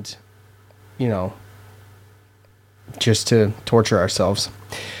 And, just to torture ourselves.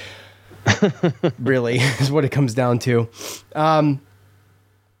 Really, is what it comes down to.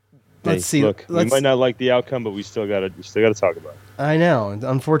 Let's see. Look, we might not like the outcome, but we still gotta talk about it. I know,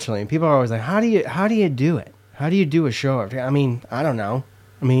 unfortunately. People are always like, how do you do it? How do you do a show? I mean, I don't know.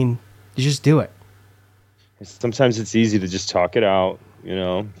 I mean, you just do it. Sometimes it's easy to just talk it out. Try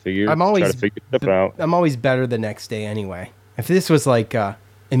to figure stuff out. I'm always better the next day anyway. If this was like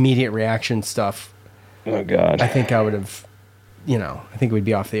immediate reaction stuff, oh God, I think I would have, I think we'd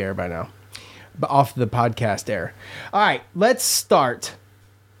be off the air by now, but off the podcast air. All right, let's start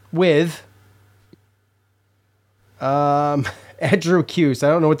with at Drew Cuse. I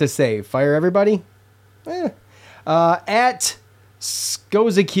don't know what to say. Fire everybody. At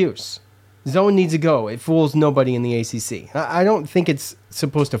Scoza Cuse. Zone needs to go. It fools nobody in the ACC. I don't think it's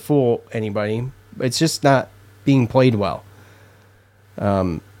supposed to fool anybody. It's just not being played well.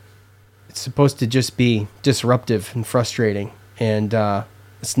 It's supposed to just be disruptive and frustrating, and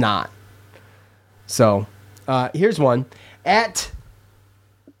it's not. So here's one. At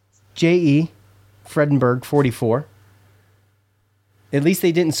J.E. Fredenberg 44. At least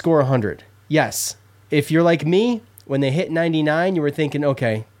they didn't score 100. Yes. If you're like me, when they hit 99, you were thinking,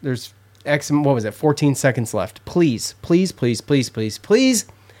 okay, there's 14 seconds left. Please, please, please, please, please, please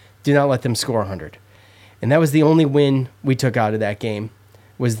do not let them score 100. And that was the only win we took out of that game,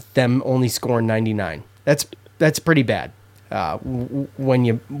 was them only scoring 99. That's pretty bad. When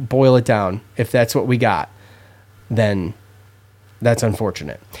you boil it down, if that's what we got, then that's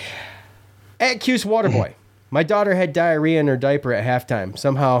unfortunate. At Cuse Waterboy, My daughter had diarrhea in her diaper at halftime.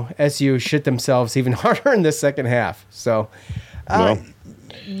 Somehow SU shit themselves even harder in the second half. So,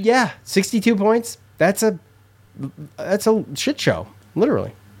 yeah, 62 points. That's a shit show,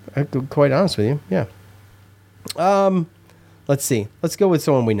 literally. I'm quite honest with you. Yeah. Let's see. Let's go with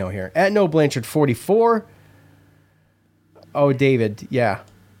someone we know here. At No Blanchard 44. Oh, David. Yeah.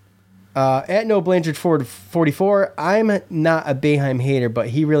 At No Blanchard 44. I'm not a Boeheim hater, but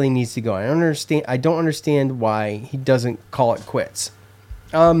he really needs to go. I don't understand why he doesn't call it quits.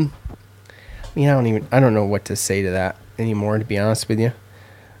 I mean, I don't know what to say to that anymore, to be honest with you.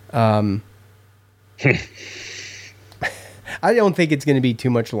 I don't think it's going to be too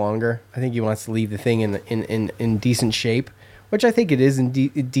much longer. I think he wants to leave the thing in decent shape, which I think it is in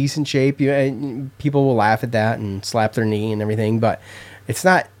decent shape. People will laugh at that and slap their knee and everything, but it's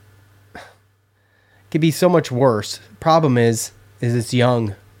not. It could be so much worse. Problem is it's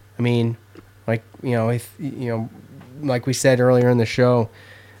young. I mean, like, if like we said earlier in the show,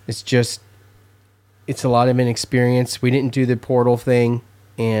 it's a lot of inexperience. We didn't do the portal thing,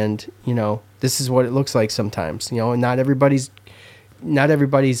 and this is what it looks like sometimes. Not everybody's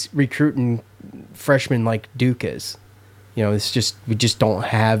recruiting freshmen like Duke is. It's we just don't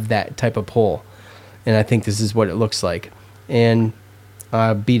have that type of pull, and I think this is what it looks like. And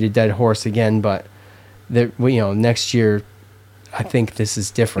beat a dead horse again, but next year, I think this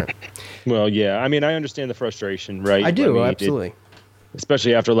is different. Well, yeah. I mean, I understand the frustration, right? I do, absolutely.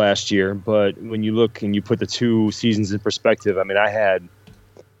 Especially after last year. But when you look and you put the two seasons in perspective, I mean, I had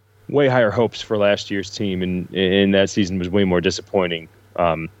way higher hopes for last year's team, and that season was way more disappointing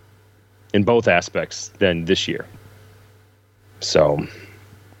in both aspects than this year. So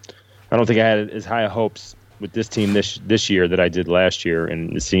I don't think I had as high hopes with this team this year that I did last year,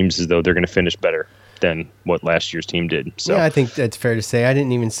 and it seems as though they're going to finish better than what last year's team did. So yeah, I think that's fair to say. I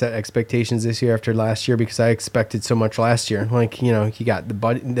didn't even set expectations this year after last year because I expected so much last year. Like, you got the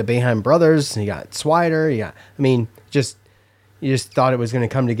Boeheim brothers, and you got Swider, you just thought it was going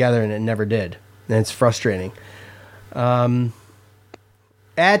to come together, and it never did. And it's frustrating. At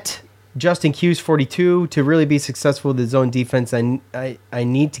Justin Hughes 42, to really be successful with the zone defense, I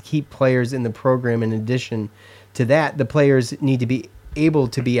need to keep players in the program. In addition to that, the players need to be able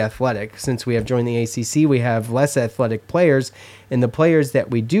to be athletic. Since we have joined the ACC, we have less athletic players, and the players that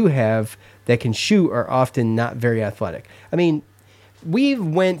we do have that can shoot are often not very athletic. I mean, we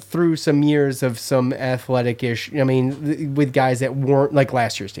went through some years of some athletic-ish, with guys that weren't like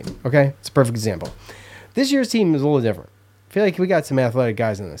last year's team, okay? It's a perfect example. This year's team is a little different. I feel like we got some athletic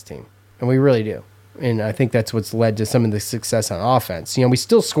guys on this team, and we really do. And I think that's what's led to some of the success on offense. We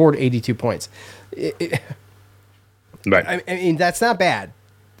still scored 82 points. Right. I mean, that's not bad.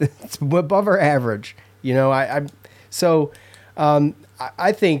 It's above our average. I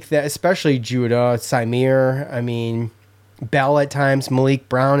think that especially Judah, Symir, Bell at times, Malik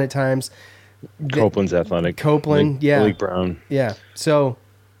Brown at times. Copeland's athletic. Copeland, yeah. Malik Brown. Yeah. So,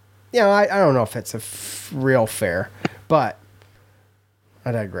 I don't know if it's a real fair, but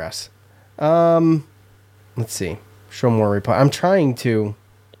I digress. Let's see. Show more reply. I'm trying to.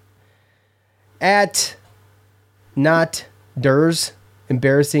 At Not Durs,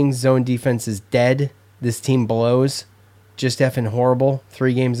 embarrassing zone defense is dead. This team blows. Just effing horrible.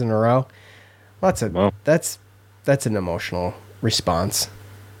 3 games in a row. That's an emotional response,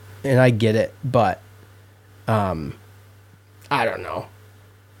 and I get it, but I don't know.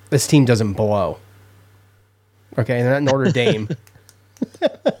 This team doesn't blow. Okay, they're not Notre Dame.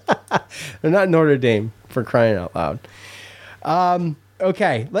 They're not Notre Dame, for crying out loud.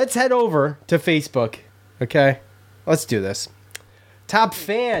 Okay, let's head over to Facebook. Okay, let's do this. Top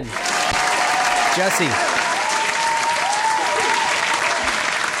fan, Jesse.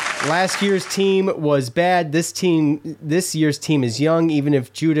 Last year's team was bad. This year's team is young. Even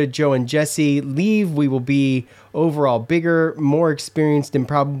if Judah, Joe, and Jesse leave, we will be overall bigger, more experienced, and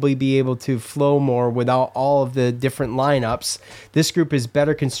probably be able to flow more without all of the different lineups. This group is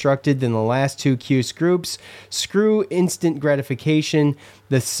better constructed than the last 2 Cuse groups. Screw instant gratification.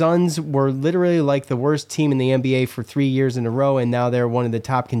 The Suns were literally like the worst team in the NBA for 3 years in a row, and now they're one of the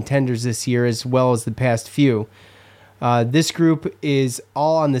top contenders this year as well as the past few. This group is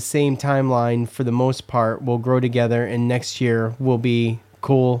all on the same timeline for the most part. We'll grow together, and next year will be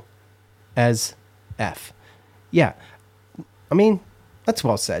cool as F. Yeah. I mean, that's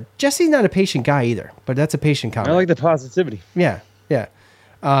well said. Jesse's not a patient guy either, but that's a patient comment. I like the positivity. Yeah, yeah.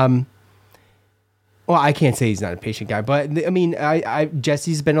 Well, I can't say he's not a patient guy, but I mean,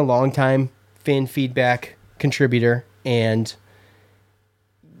 Jesse's been a long time fan feedback contributor, and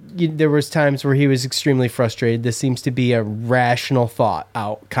there was times where he was extremely frustrated. This seems to be a rational thought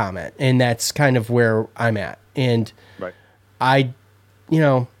out comment, and that's kind of where I'm at. And right. I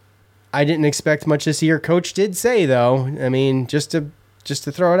didn't expect much this year. Coach did say, though, I mean, just to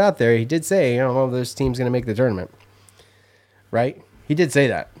throw it out there, he did say, this team's going to make the tournament. Right? He did say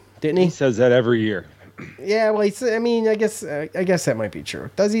that, didn't he? He says that every year. Yeah, well, I guess that might be true.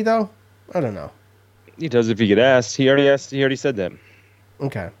 Does he, though? I don't know. He does if he get asked. He already said that.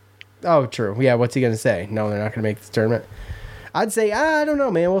 Okay. Oh, true. Yeah, what's he going to say? No, they're not going to make the tournament. I'd say, I don't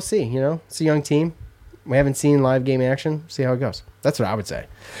know, man. We'll see. It's a young team. We haven't seen live game action. See how it goes. That's what I would say.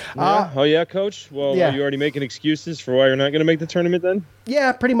 Yeah. Coach? Well, yeah. Are you already making excuses for why you're not going to make the tournament then?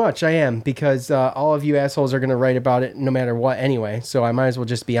 Yeah, pretty much I am, because all of you assholes are going to write about it no matter what anyway, so I might as well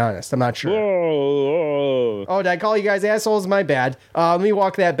just be honest. I'm not sure. Whoa. Oh, did I call you guys assholes? My bad. Let me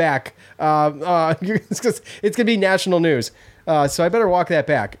walk that back. It's going to be national news, so I better walk that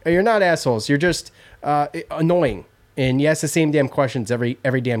back. You're not assholes. You're just annoying, and you ask the same damn questions every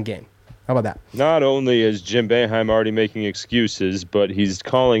damn game. How about that? Not only is Jim Boeheim already making excuses, but he's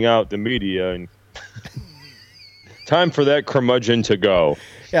calling out the media and time for that curmudgeon to go.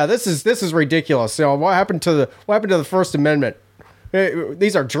 Yeah, this is ridiculous. What happened to the First Amendment?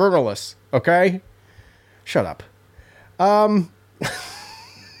 These are journalists, okay? Shut up.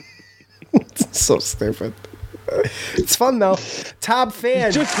 It's so stupid. It's fun though. Top fan.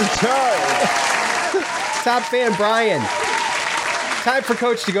 He's just retired. Top fan Brian. Time for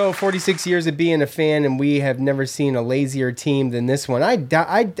Coach to go. 46 years of being a fan, and we have never seen a lazier team than this one. I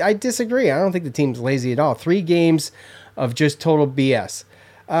disagree. I don't think the team's lazy at all. 3 games of just total BS.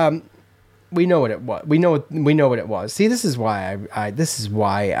 We know what it was. We know what it was. See, this is why I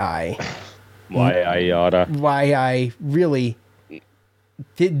really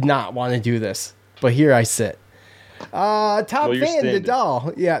did not want to do this. But here I sit. Top fan standing.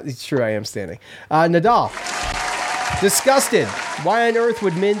 Nadal. Yeah, it's true. I am standing. Nadal. Disgusted. Why on earth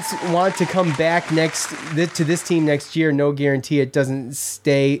would Mintz want to come back to this team next year? No guarantee it doesn't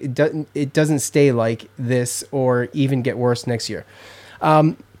stay. It doesn't stay like this or even get worse next year.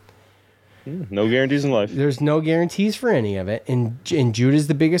 No guarantees in life. There's no guarantees for any of it, and Judah's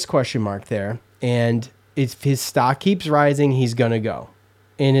the biggest question mark there. And if his stock keeps rising, he's gonna go.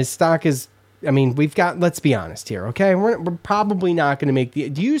 And his stock is. I mean, let's be honest here, okay? We're probably not going to make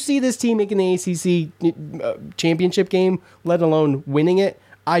do you see this team making the ACC championship game, let alone winning it?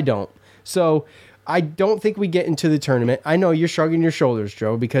 I don't. So I don't think we get into the tournament. I know you're shrugging your shoulders,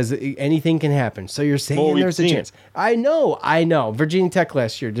 Joe, because anything can happen. So you're saying there's a chance. I know. Virginia Tech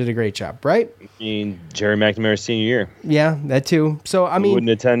last year did a great job, right? I mean, Jerry McNamara's senior year. Yeah, that too. So, I mean... wouldn't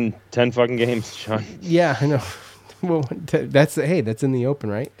attend 10 fucking games, Sean. Yeah, I know. Well, that's in the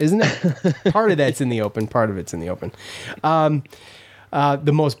open, right? Isn't it? Part of that's in the open. Part of it's in the open.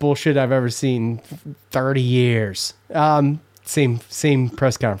 The most bullshit I've ever seen. 30 years. Same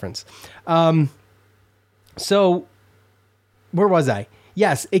press conference. So where was I?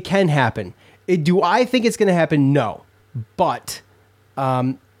 Yes, it can happen. Do I think it's going to happen? No, but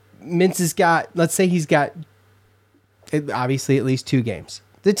Mintz has got. Let's say he's got obviously at least 2 games.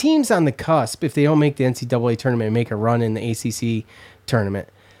 The team's on the cusp. If they don't make the NCAA tournament and make a run in the ACC tournament,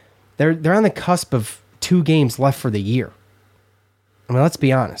 they're on the cusp of 2 games left for the year. I mean, let's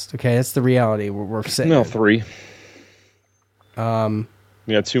be honest. Okay, that's the reality we're sitting. No, in. 3. We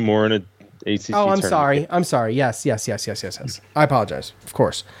got 2 more in an ACC. Oh, I'm tournament. sorry. I'm sorry. Yes. I apologize. Of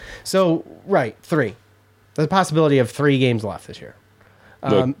course. So, right, 3. There's a possibility of 3 games left this year.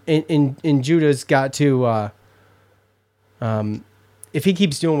 And Judah's got to. If he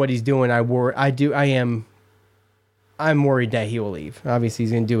keeps doing what he's doing, I'm worried that he will leave. Obviously,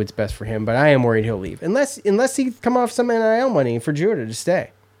 he's going to do what's best for him, but I am worried he'll leave. Unless he come off some NIL money for Judah to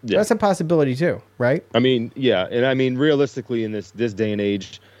stay. Yeah. That's a possibility too, right? I mean, yeah. And I mean, realistically, in this day and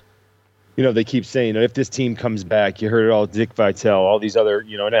age, they keep saying, if this team comes back, you heard it all, Dick Vitale, all these other,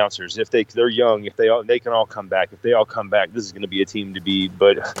 announcers, if they're young, if they can all come back. If they all come back, this is going to be a team to beat.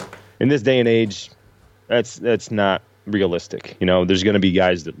 But in this day and age, that's not realistic. There's going to be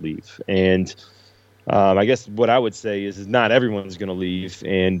guys that leave, and I guess what I would say is not everyone's going to leave,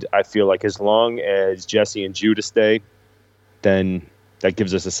 and I feel like as long as Jesse and Judah stay, then that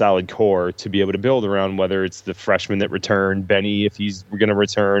gives us a solid core to be able to build around, whether it's the freshman that returned, Benny if he's going to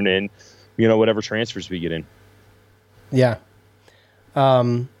return, and whatever transfers we get in. Yeah.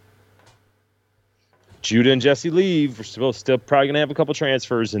 Judah and Jesse leave, we're still probably going to have a couple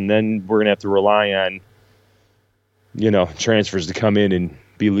transfers, and then we're going to have to rely on transfers to come in and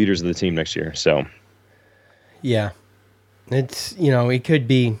be leaders of the team next year. So, yeah, it's, it could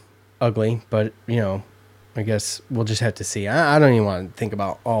be ugly, but, I guess we'll just have to see. I don't even want to think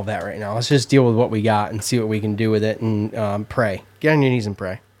about all that right now. Let's just deal with what we got and see what we can do with it and pray. Get on your knees and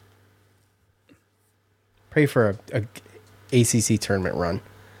pray. Pray for a ACC tournament run.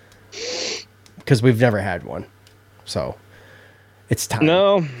 Because we've never had one. So, it's time.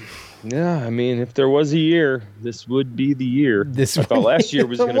 No. Yeah, I mean, if there was a year, this would be the year. I thought last year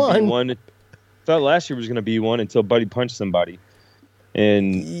was going to be one. I thought last year was going to be one until Buddy punched somebody.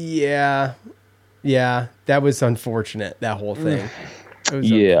 And yeah, that was unfortunate, that whole thing.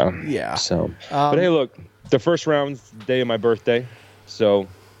 Yeah. So, but hey, look, the first round's the day of my birthday, so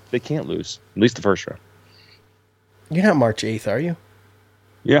they can't lose. At least the first round. You're not March 8th, are you?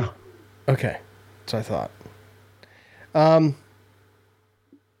 Yeah. Okay. That's what I thought.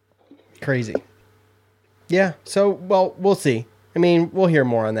 Crazy. Yeah. So, well, we'll see. I mean, we'll hear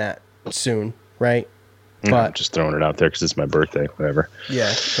more on that soon, right? But I'm just throwing it out there because it's my birthday, whatever.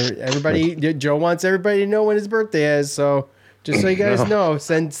 Yeah. Everybody, Joe wants everybody to know when his birthday is. So just so you guys know,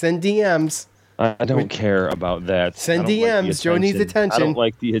 send DMs. I don't care about that. Send DMs. Like Joe needs attention. I don't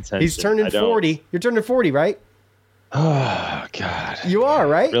like the attention. He's turning 40. You're turning 40, right? Oh, God. You are,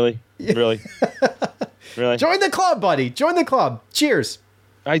 right? Really? Really? Join the club, buddy. Join the club. Cheers.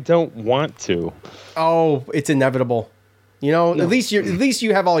 I don't want to. Oh, it's inevitable. You know, no. At least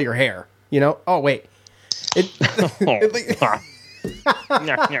you have all your hair. You know? Oh, wait.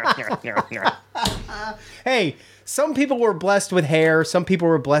 Hey, some people were blessed with hair. Some people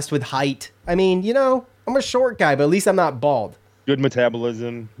were blessed with height. I mean, you know, I'm a short guy, but at least I'm not bald. Good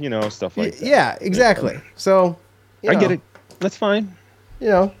metabolism, you know, stuff like that. Yeah, exactly. So, I get it. That's fine. You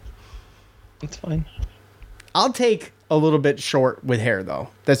know. That's fine. I'll take a little bit short with hair, though.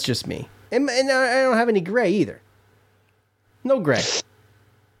 That's just me. And I don't have any gray either. No gray.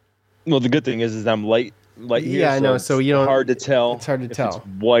 Well, the good thing is I'm light here. Yeah, I know. So you know, hard to tell. It's hard to tell. If it's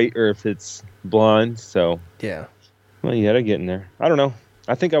white or if it's blonde. So yeah. Well, you gotta get in there. I don't know.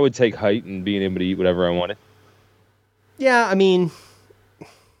 I think I would take height and being able to eat whatever I wanted. Yeah, I mean,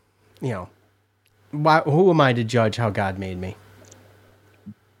 you know, who am I to judge how God made me?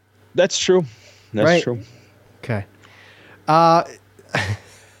 That's true. That's true. Okay.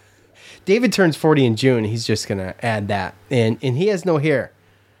 David turns 40 in June. He's just gonna add that, and he has no hair.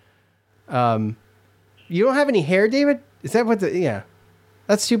 You don't have any hair, David? Is that what yeah.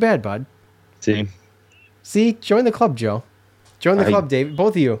 That's too bad, bud. See, join the club, Joe. Join the club, David.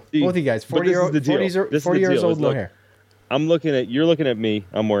 Both of you guys. 40 years old, no hair. You're looking at me.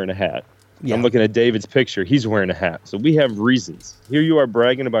 I'm wearing a hat. Yeah. I'm looking at David's picture. He's wearing a hat. So we have reasons. Here you are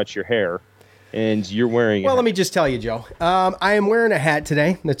bragging about your hair, and you're wearing. Well, let me just tell you, Joe. I am wearing a hat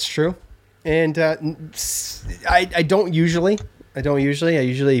today. That's true, and I don't usually.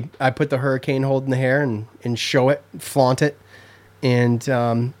 I put the hurricane hold in the hair and show it, flaunt it. And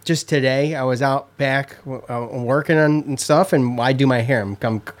just today, I was out back working on stuff, and I do my hair.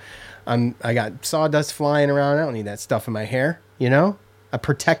 I got sawdust flying around. I don't need that stuff in my hair. You know, I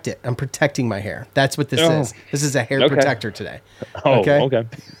protect it. I'm protecting my hair. That's what this is. This is a hair protector today. Oh, okay.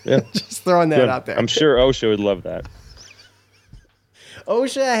 Yeah. Just throwing that out there. I'm sure OSHA would love that.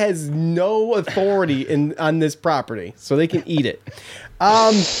 OSHA has no authority on this property, so they can eat it.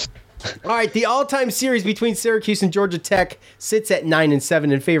 All right, the all-time series between Syracuse and Georgia Tech sits at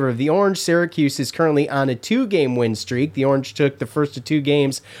 9-7 in favor of the Orange. Syracuse is currently on a 2-game win streak. The Orange took the first of 2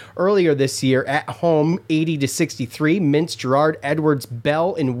 games earlier this year at home, 80-63. Mintz, Girard, Edwards,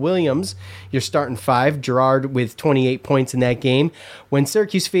 Bell, and Williams, your starting 5. Girard with 28 points in that game. When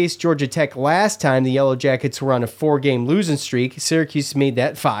Syracuse faced Georgia Tech last time, the Yellow Jackets were on a 4-game losing streak. Syracuse made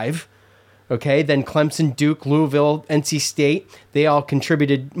that 5. Okay, then Clemson, Duke, Louisville, NC State, they all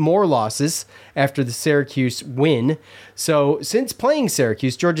contributed more losses after the Syracuse win. So since playing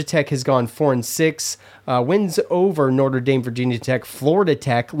Syracuse, Georgia Tech has gone 4-6. Wins over Notre Dame, Virginia Tech, Florida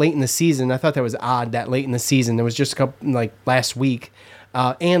Tech late in the season. I thought that was odd that late in the season. There was just a couple, like last week.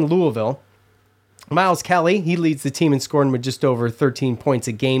 And Louisville. Miles Kelly, he leads the team in scoring with just over 13 points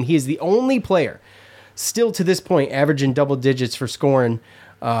a game. He is the only player still to this point averaging double digits for scoring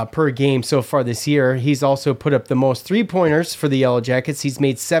per game so far this year. He's also put up the most 3-pointers for the Yellow Jackets. He's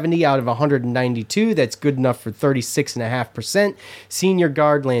made 70 out of 192. That's good enough for 36.5%. Senior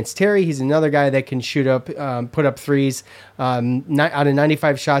guard Lance Terry, he's another guy that can shoot up, put up threes. Out of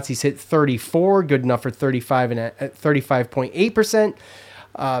 95 shots, he's hit 34, good enough for 35.8%.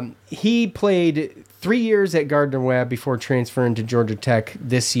 He played 3 years at Gardner-Webb before transferring to Georgia Tech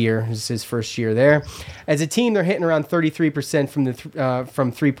this year. This is his first year there. As a team, they're hitting around 33%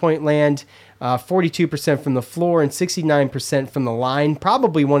 from three-point land, 42% from the floor, and 69% from the line.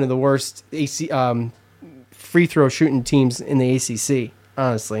 Probably one of the worst free throw shooting teams in the ACC.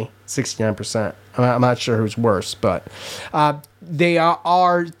 honestly. 69%. I'm not sure who's worse, but they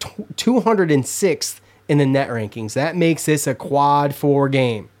are 206th in the net rankings. That makes this a quad 4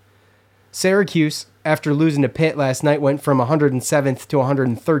 game. Syracuse, after losing to Pitt last night, went from 107th to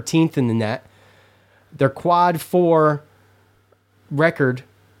 113th in the net. Their quad 4 record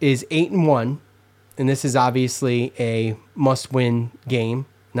is 8-1, and this is obviously a must-win game.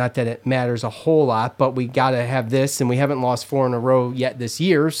 Not that it matters a whole lot, but we got to have this, and we haven't lost 4 in a row yet this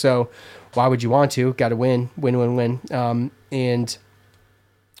year, so why would you want to? Got to win. And,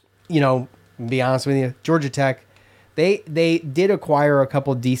 be honest with you, Georgia Tech, they did acquire a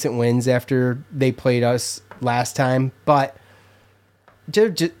couple decent wins after they played us last time, but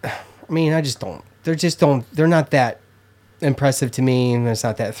they're not that impressive to me, and it's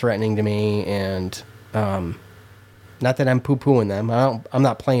not that threatening to me, and not that I'm poo-pooing them. I'm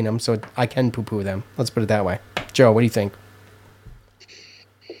not playing them, so I can poo-poo them. Let's put it that way. Joe, what do you think?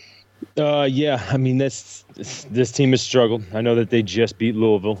 Yeah, I mean, this team has struggled. I know that they just beat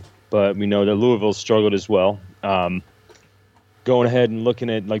Louisville, but we know that Louisville struggled as well. Going ahead and looking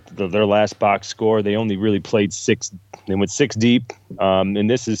at their last box score, they only really played 6. They went 6 deep, and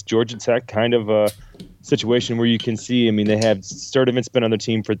this is Georgia Tech, kind of a situation where you can see. I mean, they have Sturdivant's been on their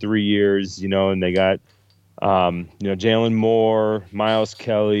team for 3 years, and they got Jalen Moore, Miles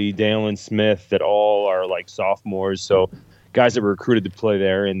Kelly, Dalen Smith, that all are like sophomores. So guys that were recruited to play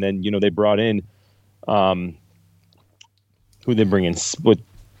there. And then, they brought in, who they bring in?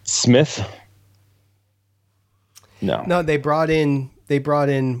 Smith? No, they brought in,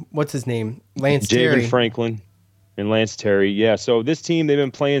 what's his name? Lance Terry. Javen Franklin and Lance Terry. Yeah. So this team, they've been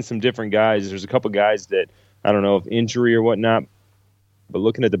playing some different guys. There's a couple guys that, I don't know if injury or whatnot, but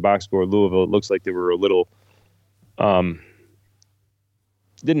looking at the box score of Louisville, it looks like they were a little,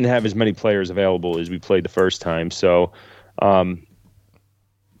 didn't have as many players available as we played the first time. So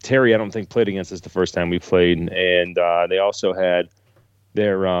Terry, I don't think, played against us the first time we played. And they also had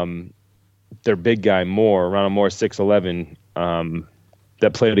their big guy, Ronald Moore, 6'11",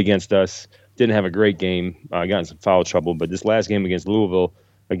 that played against us. Didn't have a great game. Got in some foul trouble. But this last game against Louisville,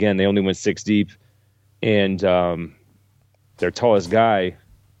 again, they only went 6 deep. And their tallest guy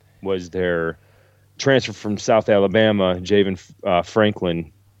was their transfer from South Alabama, Javen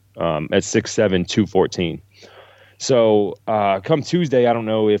Franklin, at 6'7", 214. So come Tuesday, I don't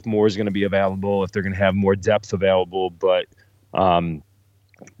know if Moore is going to be available, if they're going to have more depth available. But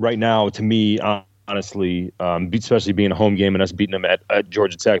right now, to me, honestly, especially being a home game and us beating them at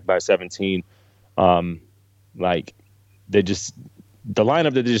Georgia Tech by 17, the lineup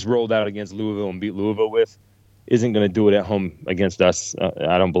that they just rolled out against Louisville and beat Louisville with isn't going to do it at home against us,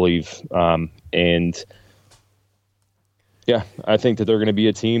 I don't believe. And, yeah, I think that they're going to be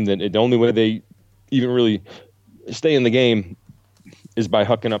a team that the only way they even really stay in the game is by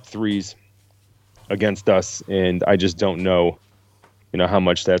hucking up threes against us. And I just don't know, how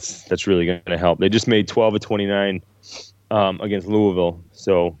much that's really going to help. They just made 12 of 29 against Louisville,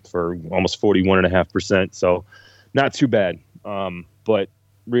 so for almost 41.5%. So not too bad. But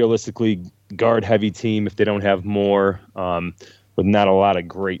realistically, guard-heavy team if they don't have more, with not a lot of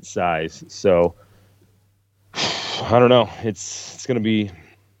great size. So I don't know. It's going to be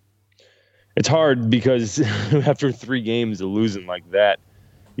 – it's hard because after 3 games of losing like that,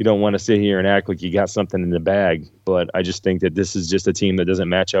 you don't want to sit here and act like you got something in the bag. But I just think that this is just a team that doesn't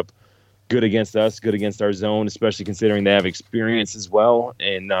match up good against us, good against our zone, especially considering they have experience as well.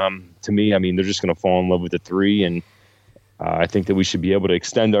 And to me, I mean, they're just going to fall in love with the 3, and I think that we should be able to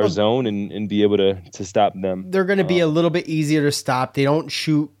extend our zone and be able to stop them. They're going to be a little bit easier to stop. They don't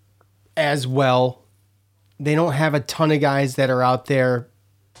shoot as well. They don't have a ton of guys that are out there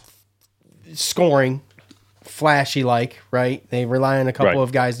scoring flashy right? They rely on a couple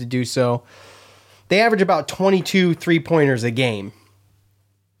of guys to do so. They average about 22 3-pointers a game.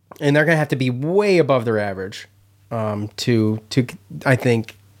 And they're going to have to be way above their average to I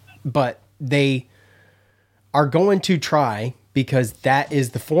think. But they are going to try because that is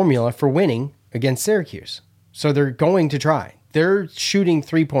the formula for winning against Syracuse. So they're going to try. They're shooting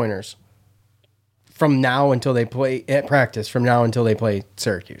 3-pointers from now until they play at practice, from now until they play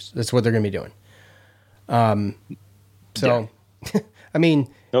Syracuse. That's what they're going to be doing. I mean,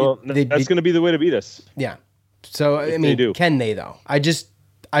 that's going to be the way to beat us. Yeah. So, I mean, can they though? I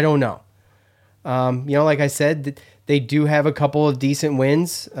don't know. Like I said, they do have a couple of decent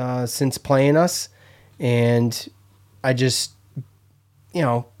wins since playing us. And I just,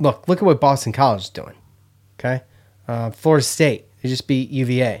 look at what Boston College is doing. Okay. Florida State, they just beat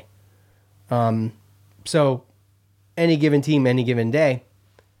UVA. So any given team, any given day,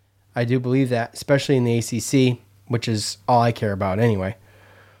 I do believe that, especially in the ACC, which is all I care about anyway.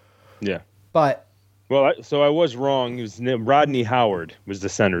 Yeah. But so I was wrong. It was Rodney Howard was the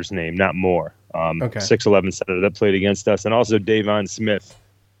center's name, not Moore. Okay. 6'11" center that played against us, and also Davon Smith,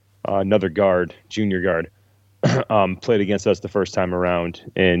 another guard, junior guard, played against us the first time around.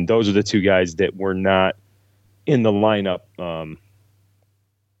 And those are the two guys that were not in the lineup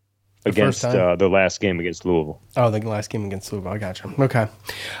against the last game against Louisville. Oh, the last game against Louisville. I got you. Okay.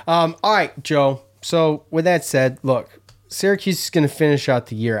 All right, Joe. So with that said, look, Syracuse is going to finish out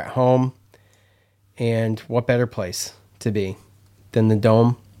the year at home. And what better place to be than the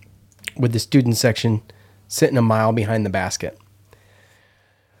Dome with the student section sitting a mile behind the basket.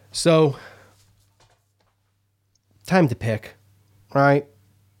 So, time to pick, all right?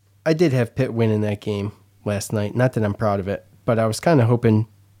 I did have Pitt win in that game last night. Not that I'm proud of it, but I was kind of hoping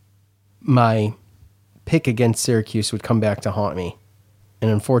my pick against Syracuse would come back to haunt me.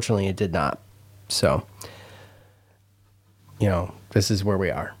 And unfortunately, it did not. So, this is where we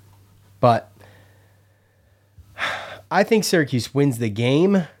are. But I think Syracuse wins the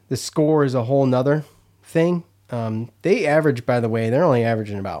game. The score is a whole nother thing. They average, by the way, they're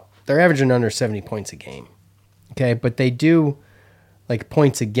averaging under 70 points a game. Okay, but they do, like,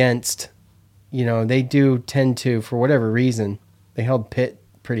 points against, they do tend to, for whatever reason, they held Pitt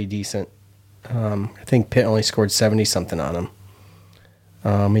pretty decent. I think Pitt only scored 70-something on them.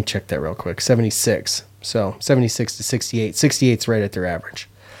 Let me check that real quick. 76. So 76 to 68. 68's right at their average.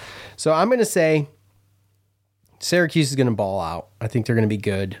 So I'm going to say Syracuse is going to ball out. I think they're going to be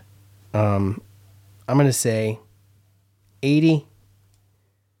good. I'm going to say 80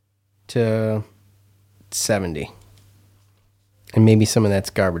 to 70. And maybe some of that's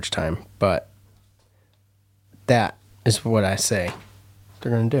garbage time. But that is what I say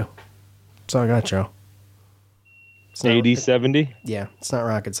they're going to do. That's all I got, Joe. 80, 70? Yeah, it's not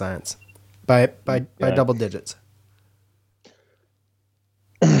rocket science. By double digits.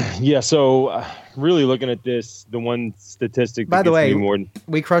 Yeah, so really looking at this, the one statistic that by the way, more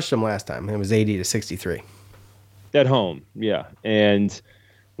we crushed them last time. It was 80 to 63. At home, yeah. And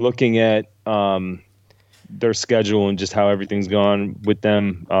looking at their schedule and just how everything's gone with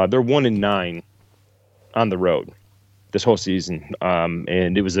them, they're 1-9 on the road this whole season.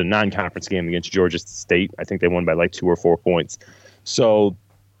 And it was a non-conference game against Georgia State. I think they won by like 2 or 4 points. So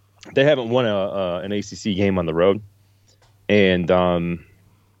they haven't won an ACC game on the road. And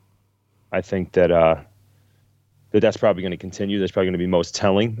I think that that's probably going to continue. That's probably going to be most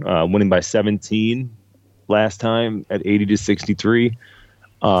telling. Winning by 17 last time at 80 to 63.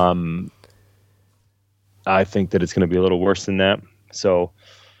 I think that it's going to be a little worse than that. So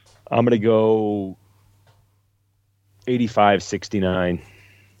I'm going to go 85-69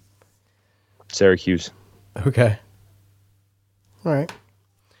 Syracuse. Okay. All right.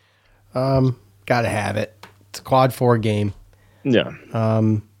 Gotta have it. It's a quad 4 game. Yeah.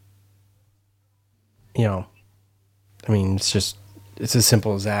 It's as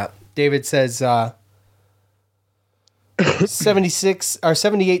simple as that. David says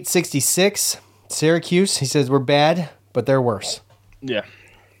 78-66 Syracuse. He says we're bad, but they're worse. Yeah.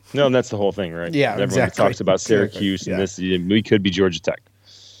 No, and that's the whole thing, right? Yeah, everyone exactly. talks about Syracuse, and this we could be Georgia Tech.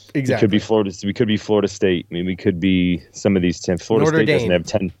 Exactly. We could be Florida. We could be Florida State. I mean, we could be some of these 10. Florida State doesn't have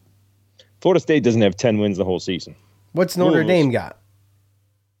 10. Florida State doesn't have 10 wins the whole season. What's Notre Dame got?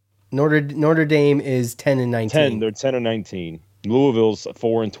 Notre Dame is 10-19. They're 10-19. Louisville's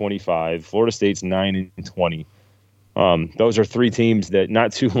 4-25. Florida State's 9-20. Those are 3 teams that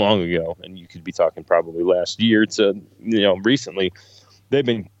not too long ago, and you could be talking probably last year to recently, they've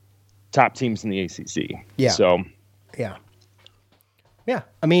been top teams in the ACC. Yeah. So. Yeah. Yeah.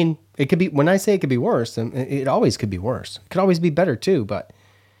 I mean, it could be. When I say it could be worse, it always could be worse. It could always be better too. But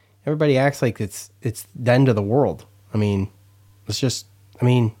everybody acts like it's the end of the world. I mean, it's just. I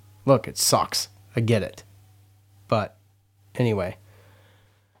mean, look, it sucks. I get it. But anyway,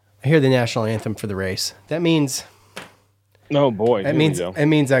 I hear the national anthem for the race. That means. Oh boy. It means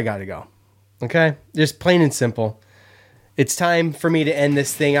I got to go. Okay, just plain and simple. It's time for me to end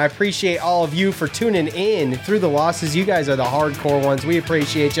this thing. I appreciate all of you for tuning in through the losses. You guys are the hardcore ones. We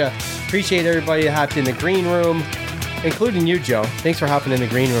appreciate you. Appreciate everybody that hopped in the green room, including you, Joe. Thanks for hopping in the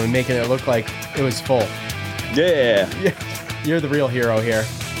green room and making it look like it was full. Yeah. You're the real hero here.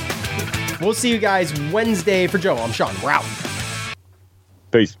 We'll see you guys Wednesday. For Joe, I'm Sean. We're out.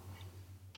 Peace.